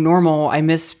so normal. I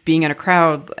miss being in a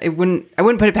crowd. I wouldn't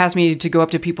put it past me to go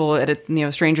up to people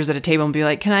strangers at a table and be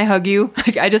like, can I hug you?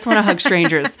 Like, I just want to hug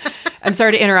strangers. I'm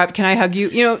sorry to interrupt. Can I hug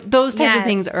you? Those types of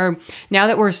things are, now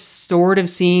that we're sort of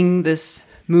seeing this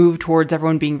move towards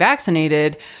everyone being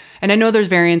vaccinated. And I know there's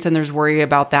variance and there's worry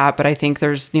about that, but I think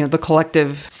there's, the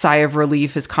collective sigh of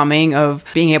relief is coming of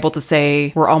being able to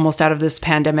say we're almost out of this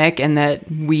pandemic and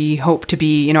that we hope to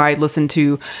be, I listened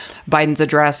to Biden's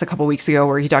address a couple weeks ago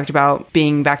where he talked about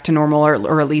being back to normal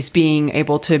or at least being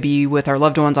able to be with our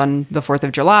loved ones on the 4th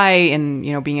of July and,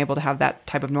 being able to have that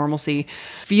type of normalcy.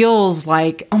 Feels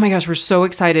like, oh my gosh, we're so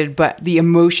excited, but the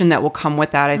emotion that will come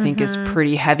with that, I think is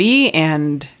pretty heavy.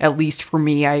 And at least for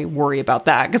me, I worry about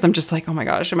that because I'm just like, oh my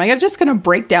gosh, am I just going to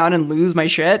break down and lose my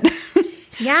shit?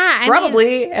 Yeah,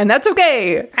 probably. And that's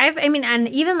okay. And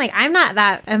even like, I'm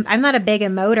not a big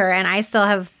emoter and I still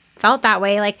have felt that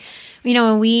way. Like,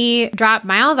 when we dropped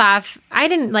Miles off, I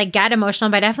didn't like get emotional,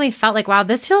 but I definitely felt like, wow,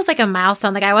 this feels like a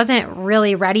milestone. Like I wasn't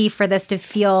really ready for this to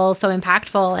feel so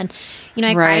impactful. And,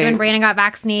 I cried when Brandon got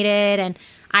vaccinated, and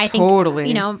I think,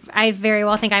 I very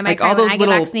well think I might cry when I get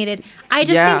vaccinated. I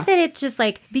just think that it's just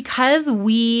like, because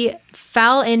we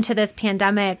fell into this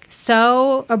pandemic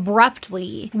so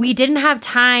abruptly, we didn't have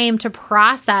time to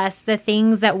process the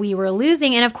things that we were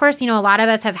losing. And of course, a lot of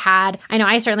us have had, I know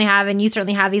I certainly have, and you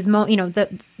certainly have these,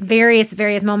 the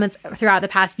various moments throughout the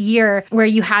past year where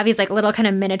you have these like little kind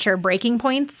of miniature breaking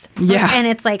points. Yeah. And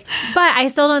it's like, but I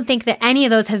still don't think that any of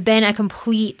those have been a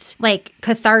complete like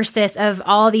catharsis of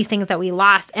all these things that we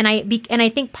lost. And I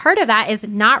think part of that is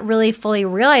not really fully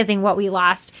realizing what we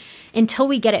lost until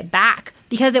we get it back,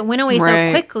 because it went away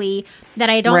so quickly that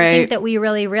I don't think that we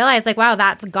really realized like, wow,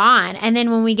 that's gone. And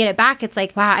then when we get it back, it's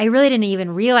like, wow, I really didn't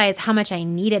even realize how much I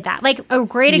needed that. Like a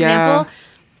great example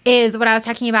is what I was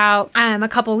talking about a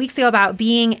couple of weeks ago about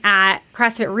being at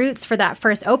CrossFit Roots for that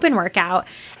first open workout.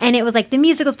 And it was like the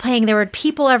music was playing. There were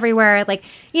people everywhere. Like,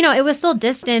 it was still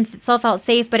distance. It still felt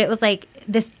safe, but it was like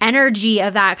this energy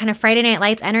of that kind of Friday Night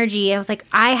Lights energy. I was like,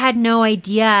 I had no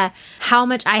idea how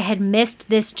much I had missed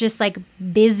this just like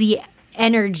busy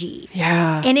energy.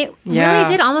 Yeah. And it really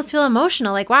did almost feel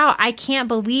emotional. Like, wow, I can't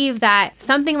believe that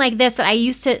something like this that I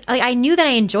used to, like, I knew that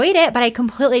I enjoyed it, but I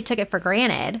completely took it for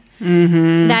granted.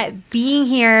 Mm-hmm. That being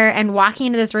here and walking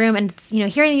into this room and,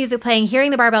 hearing the music playing, hearing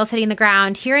the barbells hitting the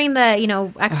ground, hearing the,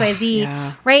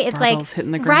 XYZ, right? It's barbells like,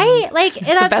 hitting the ground. Right? Like,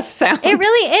 it's the best sound. It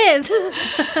really is.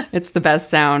 It's the best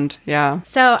sound. Yeah.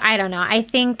 So I don't know. I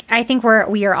think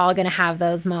we are all going to have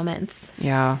those moments.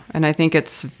 Yeah. And I think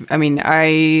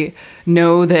I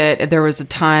know that there was a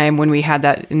time when we had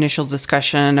that initial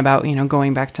discussion about,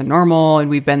 going back to normal, and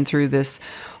we've been through this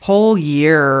whole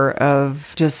year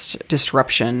of just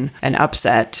disruption and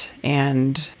upset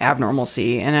and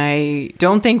abnormalcy. And I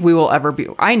don't think we will ever be,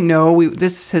 I know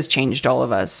this has changed all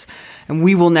of us and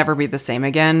we will never be the same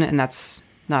again. And that's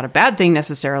not a bad thing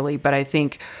necessarily, but I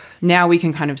think now we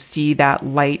can kind of see that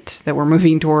light that we're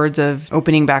moving towards of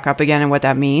opening back up again and what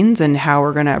that means and how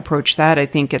we're going to approach that. I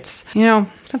think it's,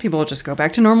 some people will just go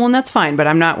back to normal and that's fine, but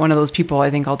I'm not one of those people. I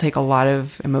think I'll take a lot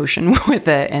of emotion with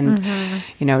it and,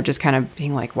 just kind of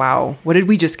being like, wow, what did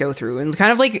we just go through? And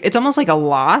kind of like, it's almost like a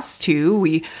loss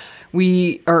too.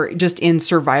 We are just in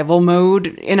survival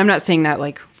mode. And I'm not saying that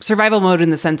like survival mode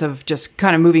in the sense of just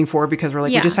kind of moving forward because we're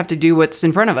like, we just have to do what's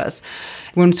in front of us.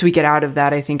 Once we get out of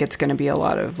that, I think it's going to be a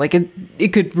lot of like,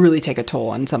 it could really take a toll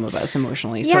on some of us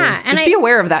emotionally. Yeah, so just be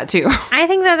aware of that too. I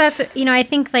think that's, I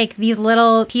think like these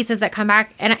little pieces that come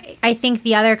back. And I think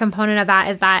the other component of that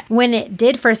is that when it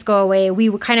did first go away,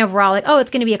 we kind of were all like, oh, it's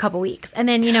going to be a couple weeks. And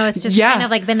then, it's just kind of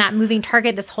like been that moving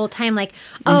target this whole time. Like,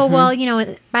 oh, well,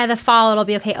 by the fall, it'll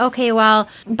be okay. Okay, well,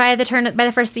 by the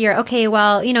first of the year, okay,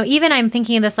 well, even I'm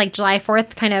thinking of this like July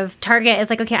 4th kind of target is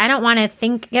like, okay, I don't want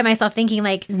to get myself thinking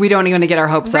like, we don't even get our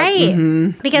hopes up. Right.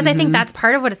 Mm-hmm. Because I think that's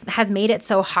part of what has made it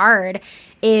so hard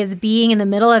is being in the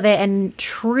middle of it and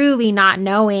truly not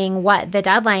knowing what the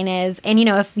deadline is. And, you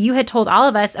know, if you had told all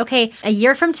of us, okay, a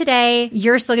year from today,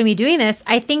 you're still going to be doing this,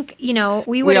 I think, you know,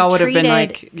 we would have treated been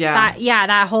like,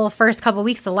 that whole first couple of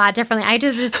weeks a lot differently. I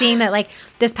just seeing that, like,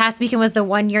 this past weekend was the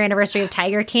 1 year anniversary of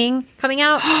Tiger King coming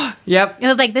out. Yep. It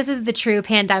was like, this is the true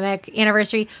pandemic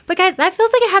anniversary. But guys, that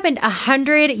feels like it happened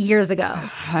 100 years ago.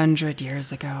 100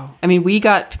 years ago. I mean, we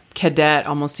got Cadet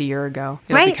almost a year ago.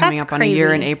 It'll be coming up on a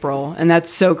year in April. And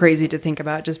that's so crazy to think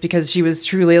about, just because she was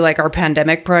truly like our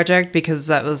pandemic project, because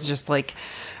that was just like,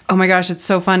 oh my gosh, it's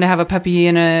so fun to have a puppy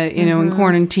in a, you know, in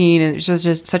quarantine. And it's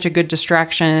just such a good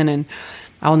distraction. And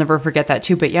I'll never forget that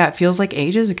too. But yeah, it feels like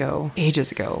ages ago.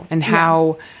 And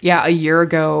how, a year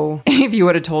ago, if you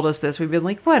would have told us this, we'd been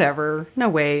like, whatever, no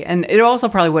way. And it also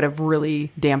probably would have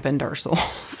really dampened our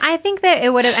souls. I think that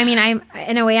it would have, I mean,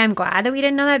 I'm glad that we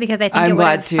didn't know that, because I think it would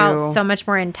have felt so much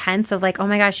more intense of like, oh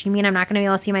my gosh, you mean I'm not going to be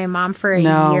able to see my mom for a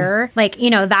year? Like,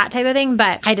 you know, that type of thing.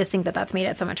 But I just think that that's made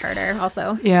it so much harder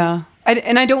also. Yeah.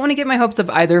 And I don't want to get my hopes up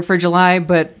either for July,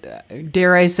 but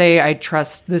dare I say I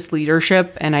trust this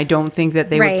leadership, and I don't think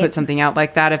that they would put something out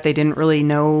like that if they didn't really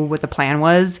know what the plan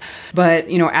was. But,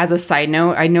 you know, as a side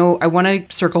note, I want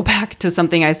to circle back to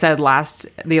something I said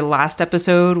the last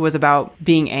episode was about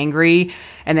being angry,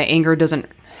 and that anger doesn't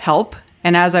help.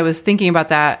 And as I was thinking about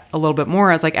that a little bit more,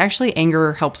 I was like, actually,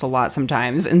 anger helps a lot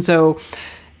sometimes. And so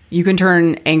you can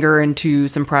turn anger into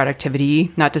some productivity.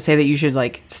 Not to say that you should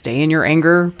like stay in your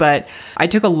anger, but I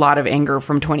took a lot of anger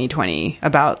from 2020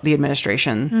 about the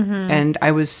administration. And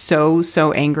I was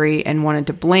so angry and wanted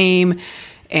to blame.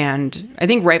 And I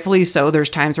think rightfully so, there's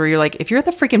times where you're like, if you're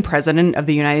the freaking president of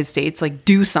the United States, like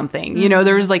do something. You know,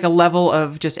 there's like a level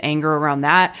of just anger around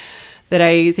that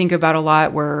I think about a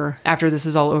lot, where after this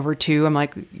is all over too, I'm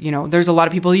like, you know, there's a lot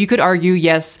of people you could argue,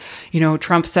 yes, you know,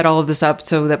 Trump set all of this up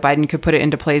so that Biden could put it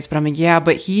into place. But I'm like, yeah,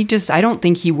 but I don't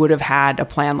think he would have had a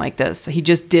plan like this. He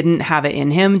just didn't have it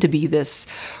in him to be this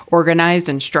organized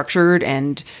and structured.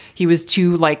 And he was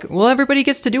too like, well, everybody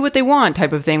gets to do what they want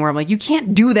type of thing, where I'm like, you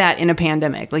can't do that in a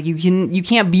pandemic. Like you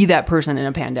can't be that person in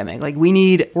a pandemic. Like we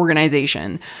need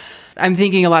organization. I'm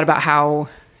thinking a lot about how,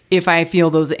 if I feel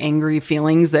those angry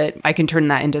feelings, that I can turn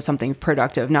that into something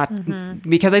productive,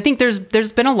 because I think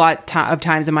there's been a lot of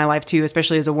times in my life too,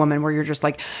 especially as a woman, where you're just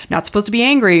like not supposed to be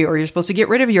angry, or you're supposed to get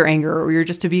rid of your anger, or you're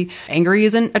just to be angry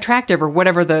isn't attractive, or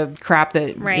whatever the crap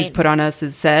that is put on us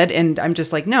is said. And I'm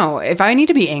just like, no, if I need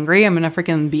to be angry, I'm going to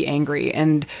freaking be angry,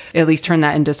 and at least turn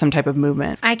that into some type of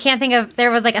movement. I can't think of, there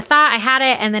was like a thought, I had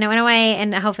it and then it went away,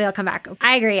 and hopefully it'll come back.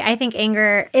 I agree. I think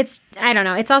anger, I don't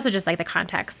know. It's also just like the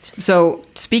context. So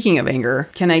speaking of anger,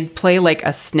 can I play like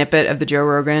a snippet of the Joe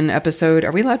Rogan episode?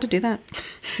 Are we allowed to do that?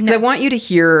 No. I want you to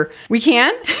hear. We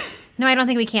can? No, I don't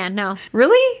think we can. No.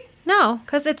 Really? No,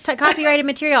 because it's copyrighted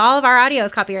material. All of our audio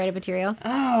is copyrighted material.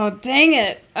 Oh, dang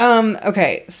it.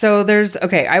 Okay. So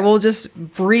I will just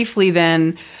briefly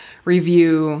then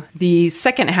review the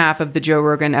second half of the Joe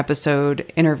Rogan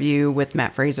episode interview with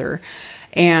Matt Fraser.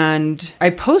 And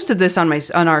I posted this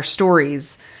on our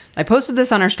stories. I posted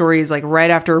this on our stories like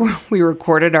right after we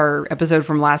recorded our episode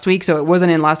from last week. So it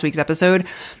wasn't in last week's episode,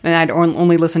 and I'd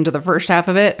only listened to the first half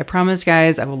of it. I promise,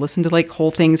 guys, I will listen to like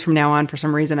whole things from now on. For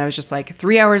some reason, I was just like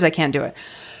 3 hours. I can't do it.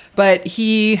 But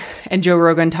he and Joe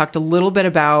Rogan talked a little bit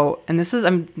about, and this is,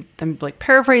 I'm like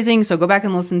paraphrasing, so go back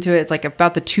and listen to it. It's like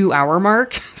about the 2 hour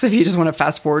mark. So if you just want to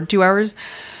fast forward 2 hours,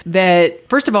 that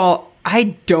first of all,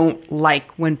 I don't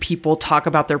like when people talk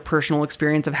about their personal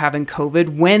experience of having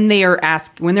COVID when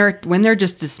they're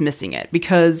just dismissing it.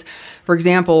 Because, for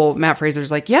example, Matt Fraser's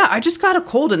like, yeah, I just got a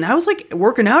cold and I was like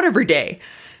working out every day.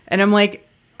 And I'm like,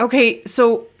 okay,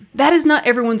 so that is not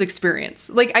everyone's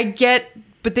experience. Like I get,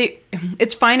 but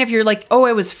it's fine if you're like, oh,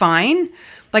 I was fine.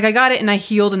 Like I got it and I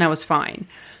healed and I was fine.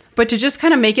 But to just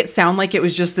kind of make it sound like it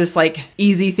was just this like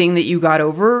easy thing that you got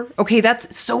over. Okay,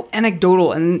 that's so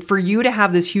anecdotal. And for you to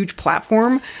have this huge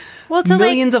platform,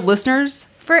 millions of listeners.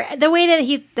 For the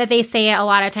way that they say it a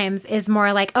lot of times is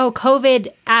more like, oh,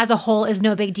 COVID as a whole is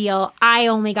no big deal. I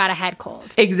only got a head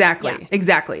cold.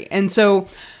 Exactly. And so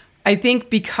I think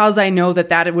because I know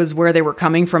that was where they were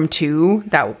coming from too,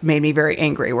 that made me very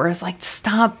angry. Whereas like,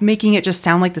 stop making it just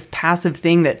sound like this passive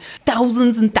thing that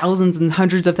thousands and thousands and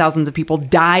hundreds of thousands of people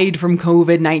died from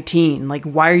COVID-19. Like,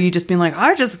 why are you just being like,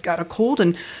 I just got a cold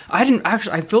and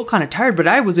I felt kind of tired, but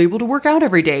I was able to work out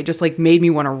every day. Just like made me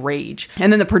want to rage.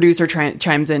 And then the producer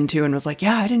chimes in too and was like,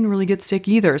 yeah, I didn't really get sick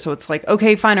either. So it's like,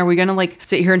 okay, fine. Are we going to like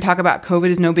sit here and talk about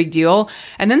COVID is no big deal?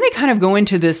 And then they kind of go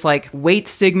into this like weight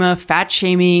stigma, fat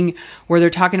shaming, thing where they're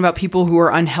talking about people who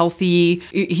are unhealthy.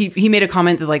 He made a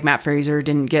comment that like Matt Fraser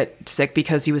didn't get sick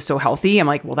because he was so healthy. I'm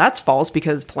like, well, that's false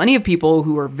because plenty of people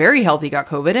who are very healthy got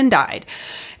COVID and died.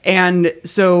 And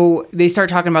so they start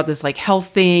talking about this like health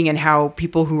thing and how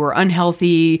people who are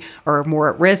unhealthy are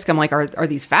more at risk. I'm like, are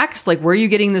these facts? Like, where are you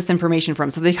getting this information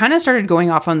from? So they kind of started going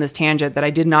off on this tangent that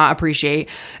I did not appreciate,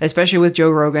 especially with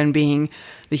Joe Rogan being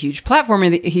the huge platform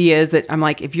that he is, that I'm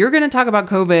like, if you're going to talk about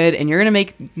COVID and you're going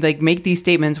to make these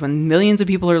statements when millions of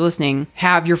people are listening,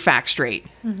 have your facts straight.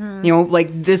 Mm-hmm. You know, like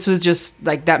this was just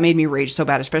like, that made me rage so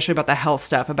bad, especially about the health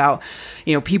stuff, about,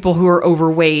 you know, people who are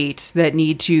overweight that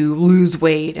need to lose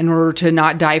weight in order to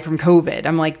not die from COVID.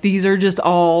 I'm like, these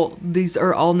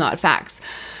are all not facts.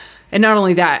 And not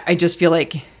only that, I just feel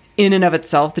like in and of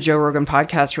itself, the Joe Rogan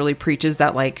podcast really preaches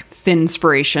that like thin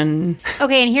inspiration.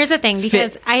 Okay, and here's the thing,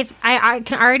 because I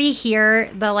can already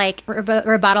hear the like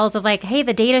rebuttals of like, hey,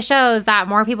 the data shows that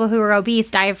more people who are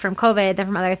obese die from COVID than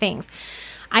from other things.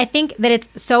 I think that it's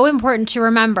so important to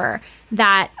remember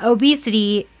that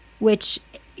obesity, which,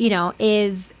 you know,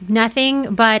 is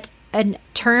nothing but a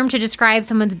term to describe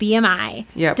someone's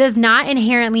BMI, does not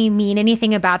inherently mean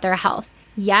anything about their health.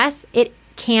 Yes, it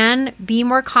can be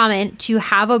more common to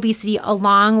have obesity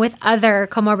along with other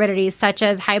comorbidities such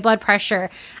as high blood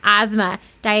pressure, asthma,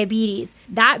 diabetes.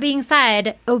 That being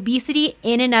said, obesity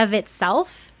in and of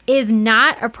itself is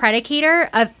not a predicator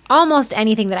of almost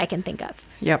anything that I can think of.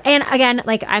 Yep. And again,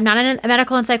 like, I'm not a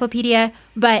medical encyclopedia,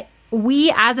 but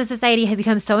we as a society have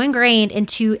become so ingrained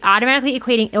into automatically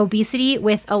equating obesity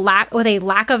with a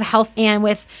lack of health and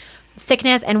with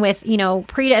sickness and with, you know,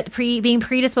 being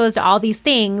predisposed to all these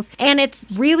things. And it's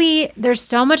really, there's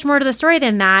so much more to the story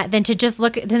than that, than to just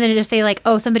say like,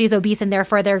 oh, somebody's obese and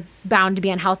therefore they're bound to be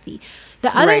unhealthy.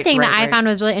 The other thing that I found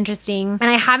was really interesting, and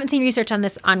I haven't seen research on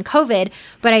this on COVID,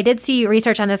 but I did see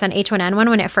research on this on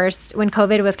H1N1 when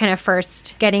COVID was kind of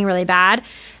first getting really bad.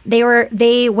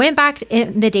 They went back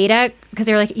in the data because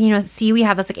they were like, you know, see, we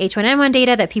have this like H1N1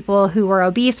 data that people who were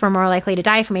obese were more likely to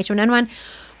die from H1N1.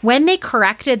 When they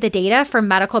corrected the data for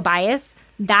medical bias,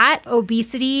 that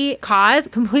obesity cause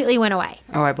completely went away.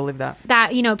 Oh, I believe that.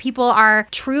 That, you know, people are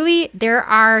truly, there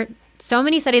are so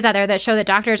many studies out there that show that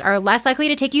doctors are less likely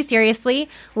to take you seriously,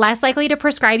 less likely to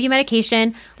prescribe you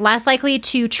medication, less likely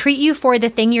to treat you for the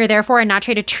thing you're there for and not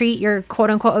try to treat your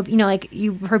quote unquote, you know, like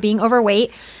you for being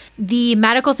overweight. The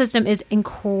medical system is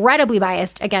incredibly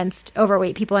biased against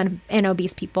overweight people and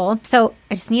obese people. So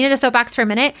I just needed a soapbox for a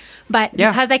minute, but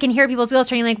because I can hear people's wheels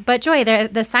turning like, but Joy,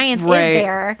 the science is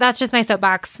there. That's just my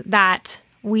soapbox, that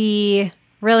we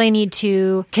really need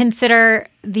to consider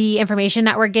the information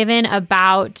that we're given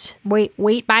about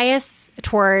weight bias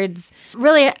towards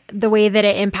really the way that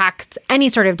it impacts any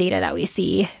sort of data that we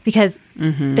see, because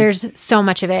there's so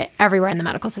much of it everywhere in the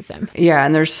medical system. Yeah,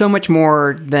 and there's so much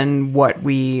more than what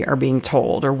we are being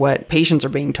told or what patients are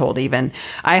being told even.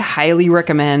 I highly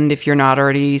recommend, if you're not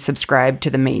already subscribed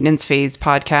to the Maintenance Phase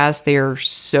podcast, they are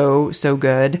so, so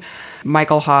good.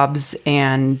 Michael Hobbs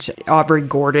and Aubrey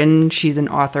Gordon, she's an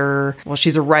author. Well,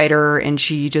 she's a writer, and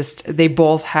they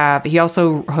both have, he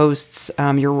also hosts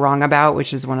You're Wrong About,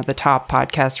 which is one of the top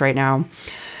podcasts right now.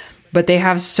 But they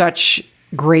have such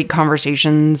great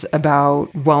conversations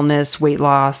about wellness, weight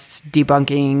loss,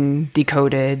 debunking,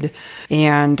 decoded.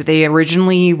 And they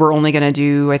originally were only going to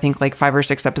do, I think, like 5 or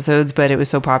 6 episodes, but it was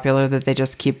so popular that they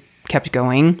just kept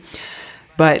going.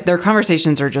 But their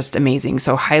conversations are just amazing.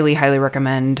 So highly, highly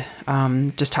recommend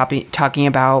just talking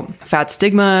about fat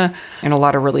stigma and a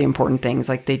lot of really important things.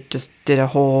 Like they just did a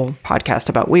whole podcast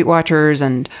about Weight Watchers,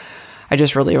 and I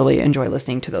just really, really enjoy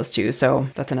listening to those two. So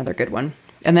that's another good one.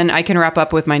 And then I can wrap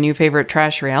up with my new favorite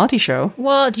trash reality show.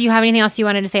 Well, do you have anything else you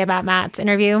wanted to say about Matt's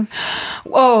interview?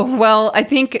 Oh, well, I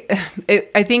think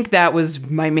that was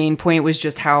my main point, was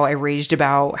just how I raged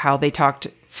about how they talked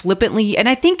flippantly. And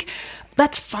I think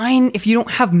that's fine if you don't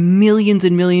have millions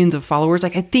and millions of followers.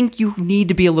 Like, I think you need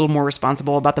to be a little more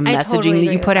responsible about the messaging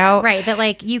that you put out. Right. That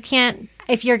like you can't,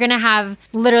 if you're going to have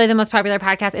literally the most popular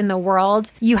podcast in the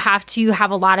world, you have to have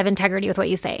a lot of integrity with what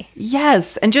you say.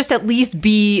 Yes. And just at least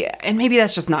and maybe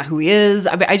that's just not who he is.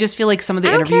 I just feel like some of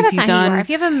the interviews he's done. If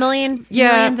you have millions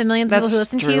and millions of people who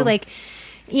listen to you, like,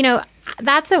 you know,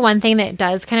 that's the one thing that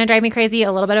does kind of drive me crazy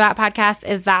a little bit about podcasts,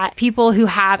 is that people who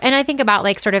have, and I think about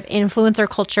like sort of influencer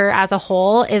culture as a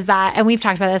whole, is that, and we've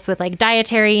talked about this with like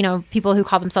dietary, you know, people who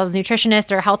call themselves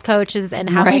nutritionists or health coaches and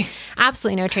have like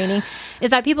absolutely no training,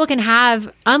 is that people can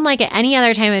have, unlike at any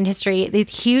other time in history, these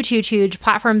huge, huge, huge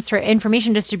platforms for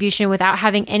information distribution without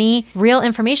having any real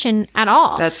information at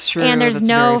all. That's true. And there's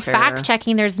no fact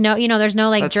checking. There's no, you know, there's no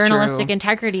like journalistic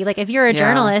integrity. Like if you're a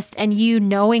journalist and you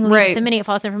knowingly disseminate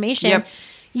false information,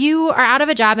 you are out of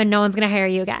a job and no one's going to hire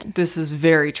you again. This is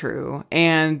very true.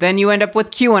 And then you end up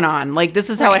with QAnon. Like, this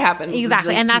is how it happens. Exactly.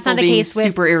 Like, and that's not the being case with...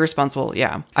 super irresponsible.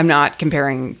 Yeah. I'm not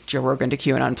comparing Joe Rogan to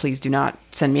QAnon. Please do not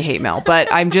send me hate mail.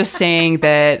 But I'm just saying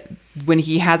that when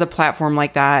he has a platform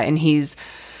like that and he's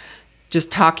just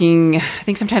talking, I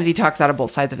think sometimes he talks out of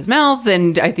both sides of his mouth.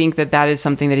 And I think that that is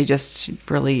something that he just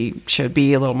really should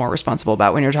be a little more responsible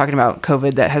about when you're talking about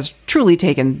COVID that has truly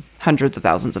taken hundreds of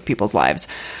thousands of people's lives.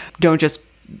 Don't just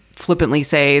flippantly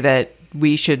say that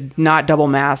we should not double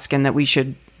mask and that we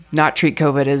should not treat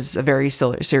COVID as a very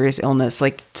serious illness.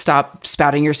 Like, stop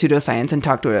spouting your pseudoscience and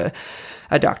talk to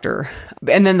a doctor.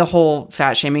 And then the whole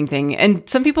fat shaming thing. And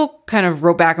some people kind of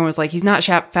wrote back and was like, he's not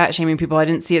fat shaming people. I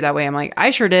didn't see it that way. I'm like,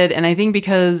 I sure did. And I think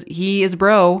because he is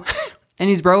bro and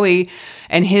he's broy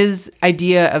and his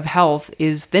idea of health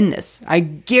is thinness. I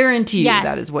guarantee you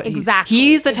that is what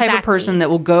he's the type of person that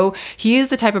will go. He is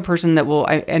the type of person that will,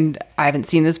 and I haven't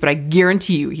seen this, but I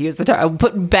guarantee you he is the type, I'll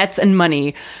put bets and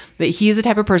money that he's the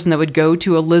type of person that would go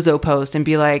to a Lizzo post and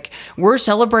be like, we're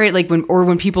celebrating, like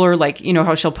when people are like, you know,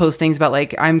 how she'll post things about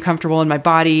like, I'm comfortable in my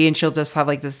body, and she'll just have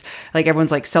like this, like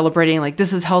everyone's like celebrating, like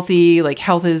this is healthy, like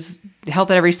health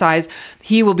at every size.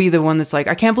 He will be the one that's like,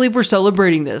 I can't believe we're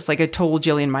celebrating this. Like I told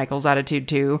Jillian Michaels attitude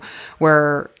too,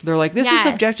 where they're like, this is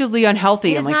objectively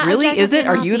unhealthy. I'm like, really? Is it?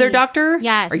 Are you their doctor?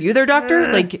 Yes. Are you their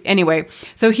doctor? Like, anyway,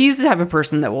 so he's the type of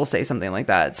person that will say something like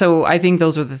that. So I think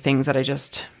those are the things that I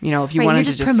just, you know, if you wanted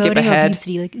to just skip ahead.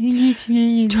 Obesity, like,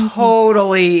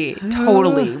 totally.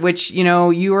 Which, you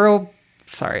know,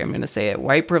 sorry, I'm going to say it,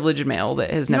 white privileged male that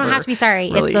has never. You don't have to be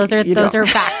sorry. Really, those are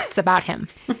facts about him.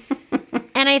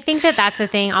 And I think that that's the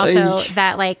thing also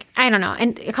that, like, I don't know.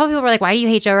 And a couple people were like, why do you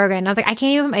hate Joe Rogan? And I was like, I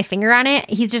can't even put my finger on it.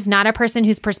 He's just not a person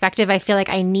whose perspective I feel like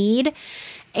I need.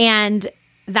 And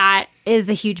that is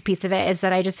a huge piece of it, is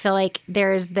that I just feel like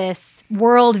there's this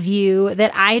worldview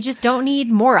that I just don't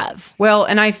need more of. Well,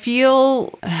 and I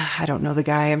feel, I don't know the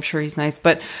guy, I'm sure he's nice,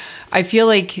 but I feel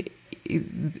like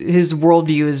his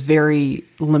worldview is very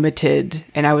limited,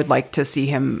 and I would like to see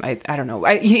him, I don't know.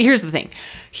 Here's the thing.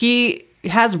 He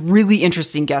has really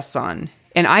interesting guests on,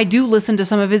 and I do listen to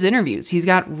some of his interviews. He's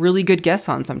got really good guests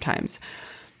on sometimes,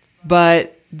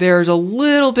 but there's a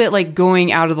little bit like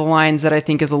going out of the lines that I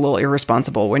think is a little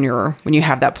irresponsible when you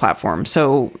have that platform.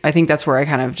 So I think that's where I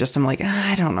kind of just am like,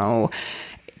 I don't know,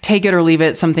 take it or leave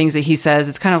it. Some things that he says,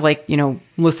 it's kind of like, you know,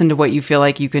 listen to what you feel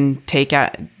like you can take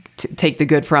the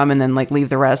good from, and then like leave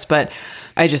the rest. But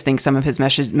I just think some of his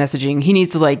messaging, he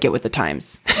needs to like get with the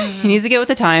times. He needs to get with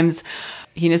the times.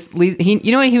 You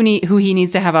know who he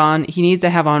needs to have on? He needs to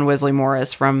have on Wesley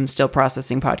Morris from Still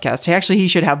Processing Podcast. He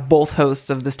should have both hosts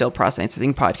of the Still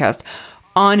Processing Podcast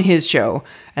on his show.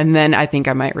 And then I think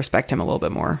I might respect him a little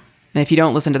bit more. And if you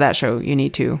don't listen to that show, you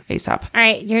need to ASAP. All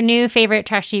right. Your new favorite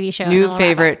trash TV show. New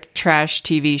favorite trash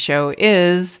TV show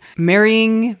is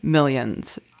Marrying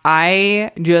Millions.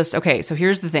 So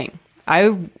here's the thing.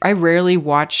 I rarely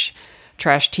watch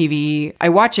trash TV. I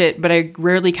watch it, but I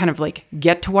rarely kind of like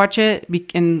get to watch it.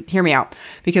 And hear me out,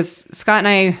 because Scott and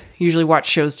I usually watch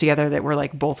shows together that we're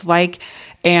like both like,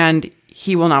 and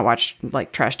he will not watch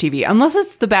like trash TV unless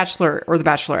it's The Bachelor or The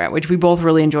Bachelorette, which we both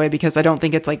really enjoy because I don't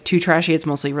think it's like too trashy. It's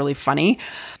mostly really funny.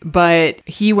 But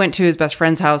he went to his best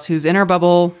friend's house, who's in our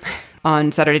bubble,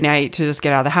 on Saturday night to just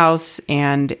get out of the house.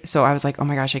 And so I was like, oh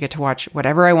my gosh, I get to watch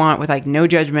whatever I want with like no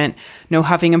judgment, no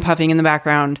huffing and puffing in the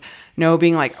background, no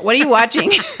being like, what are you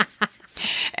watching?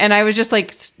 And I was just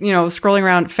like, you know, scrolling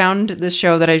around, found this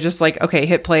show that I just like, okay,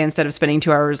 hit play instead of spending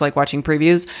 2 hours like watching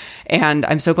previews. And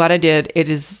I'm so glad I did. It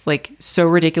is like so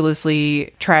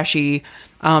ridiculously trashy.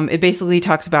 It basically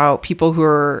talks about people who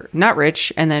are not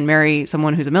rich and then marry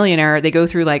someone who's a millionaire. They go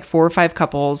through like 4 or 5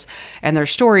 couples and their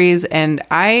stories. And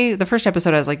the first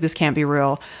episode, I was like, this can't be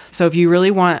real. So if you really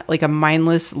want like a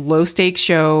mindless, low stakes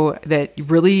show that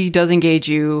really does engage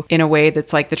you in a way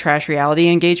that's like the trash reality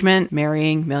engagement,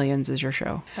 Marrying Millions is your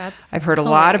show. I've heard a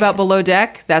lot about Below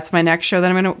Deck. That's my next show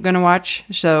that I'm going to watch.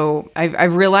 So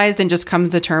I've realized and just come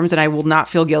to terms, and I will not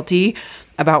feel guilty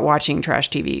about watching trash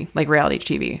TV, like reality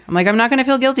TV. I'm like, I'm not going to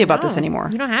feel guilty about this anymore.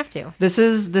 You don't have to. This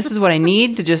is what I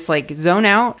need to just like zone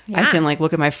out. Yeah. I can like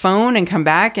look at my phone and come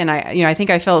back. And I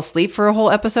think I fell asleep for a whole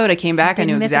episode. I came back. I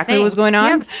knew exactly what was going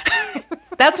on. Yep.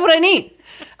 That's what I need.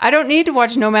 I don't need to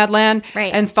watch Nomadland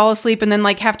and fall asleep and then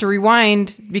like have to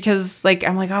rewind because like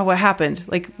I'm like, oh, what happened?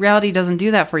 Like reality doesn't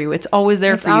do that for you. It's always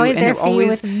there for you. It's always there for you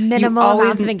with minimal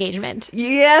amounts of engagement.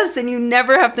 Yes, and you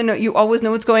never have to know. You always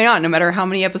know what's going on, no matter how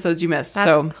many episodes you miss.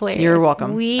 That's hilarious. You're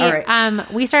welcome. We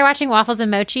started watching Waffles and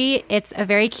Mochi. It's a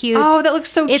very cute. Oh, that looks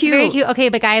so cute. It's very cute. Okay,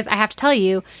 but guys, I have to tell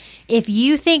you, if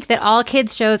you think that all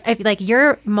kids shows, if like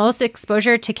your most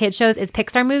exposure to kids shows is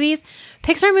Pixar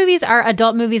movies are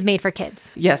adult movies made for kids.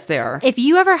 Yes, they are. If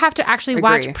you ever have to actually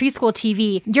watch Agree. preschool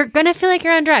TV, you're going to feel like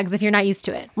you're on drugs if you're not used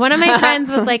to it. One of my friends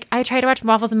was like, I tried to watch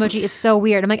Waffles and Mochi. It's so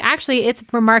weird. I'm like, actually, it's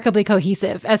remarkably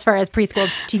cohesive as far as preschool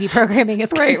TV programming is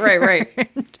concerned. Right.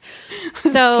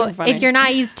 So funny. if you're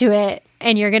not used to it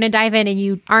and you're going to dive in and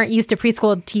you aren't used to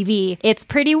preschool TV, it's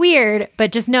pretty weird,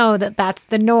 but just know that that's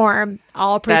the norm.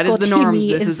 All preschool That is the TV norm.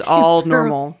 This is all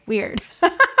normal. Weird.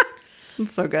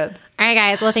 It's so good. All right,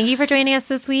 guys. Well, thank you for joining us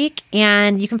this week.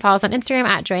 And you can follow us on Instagram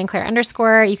at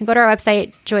joyandclaire_. You can go to our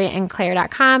website,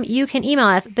 joyandclaire.com. You can email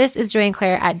us. This is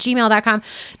joyandclaire@gmail.com.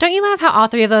 Don't you love how all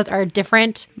three of those are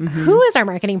different? Mm-hmm. Who is our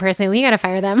marketing person? We got to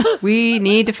fire them. We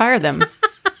need to fire them.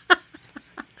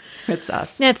 It's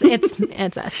us.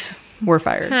 It's us. We're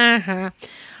fired. All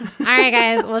right,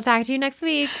 guys. We'll talk to you next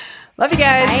week. Love you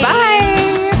guys.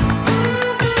 Bye. Bye.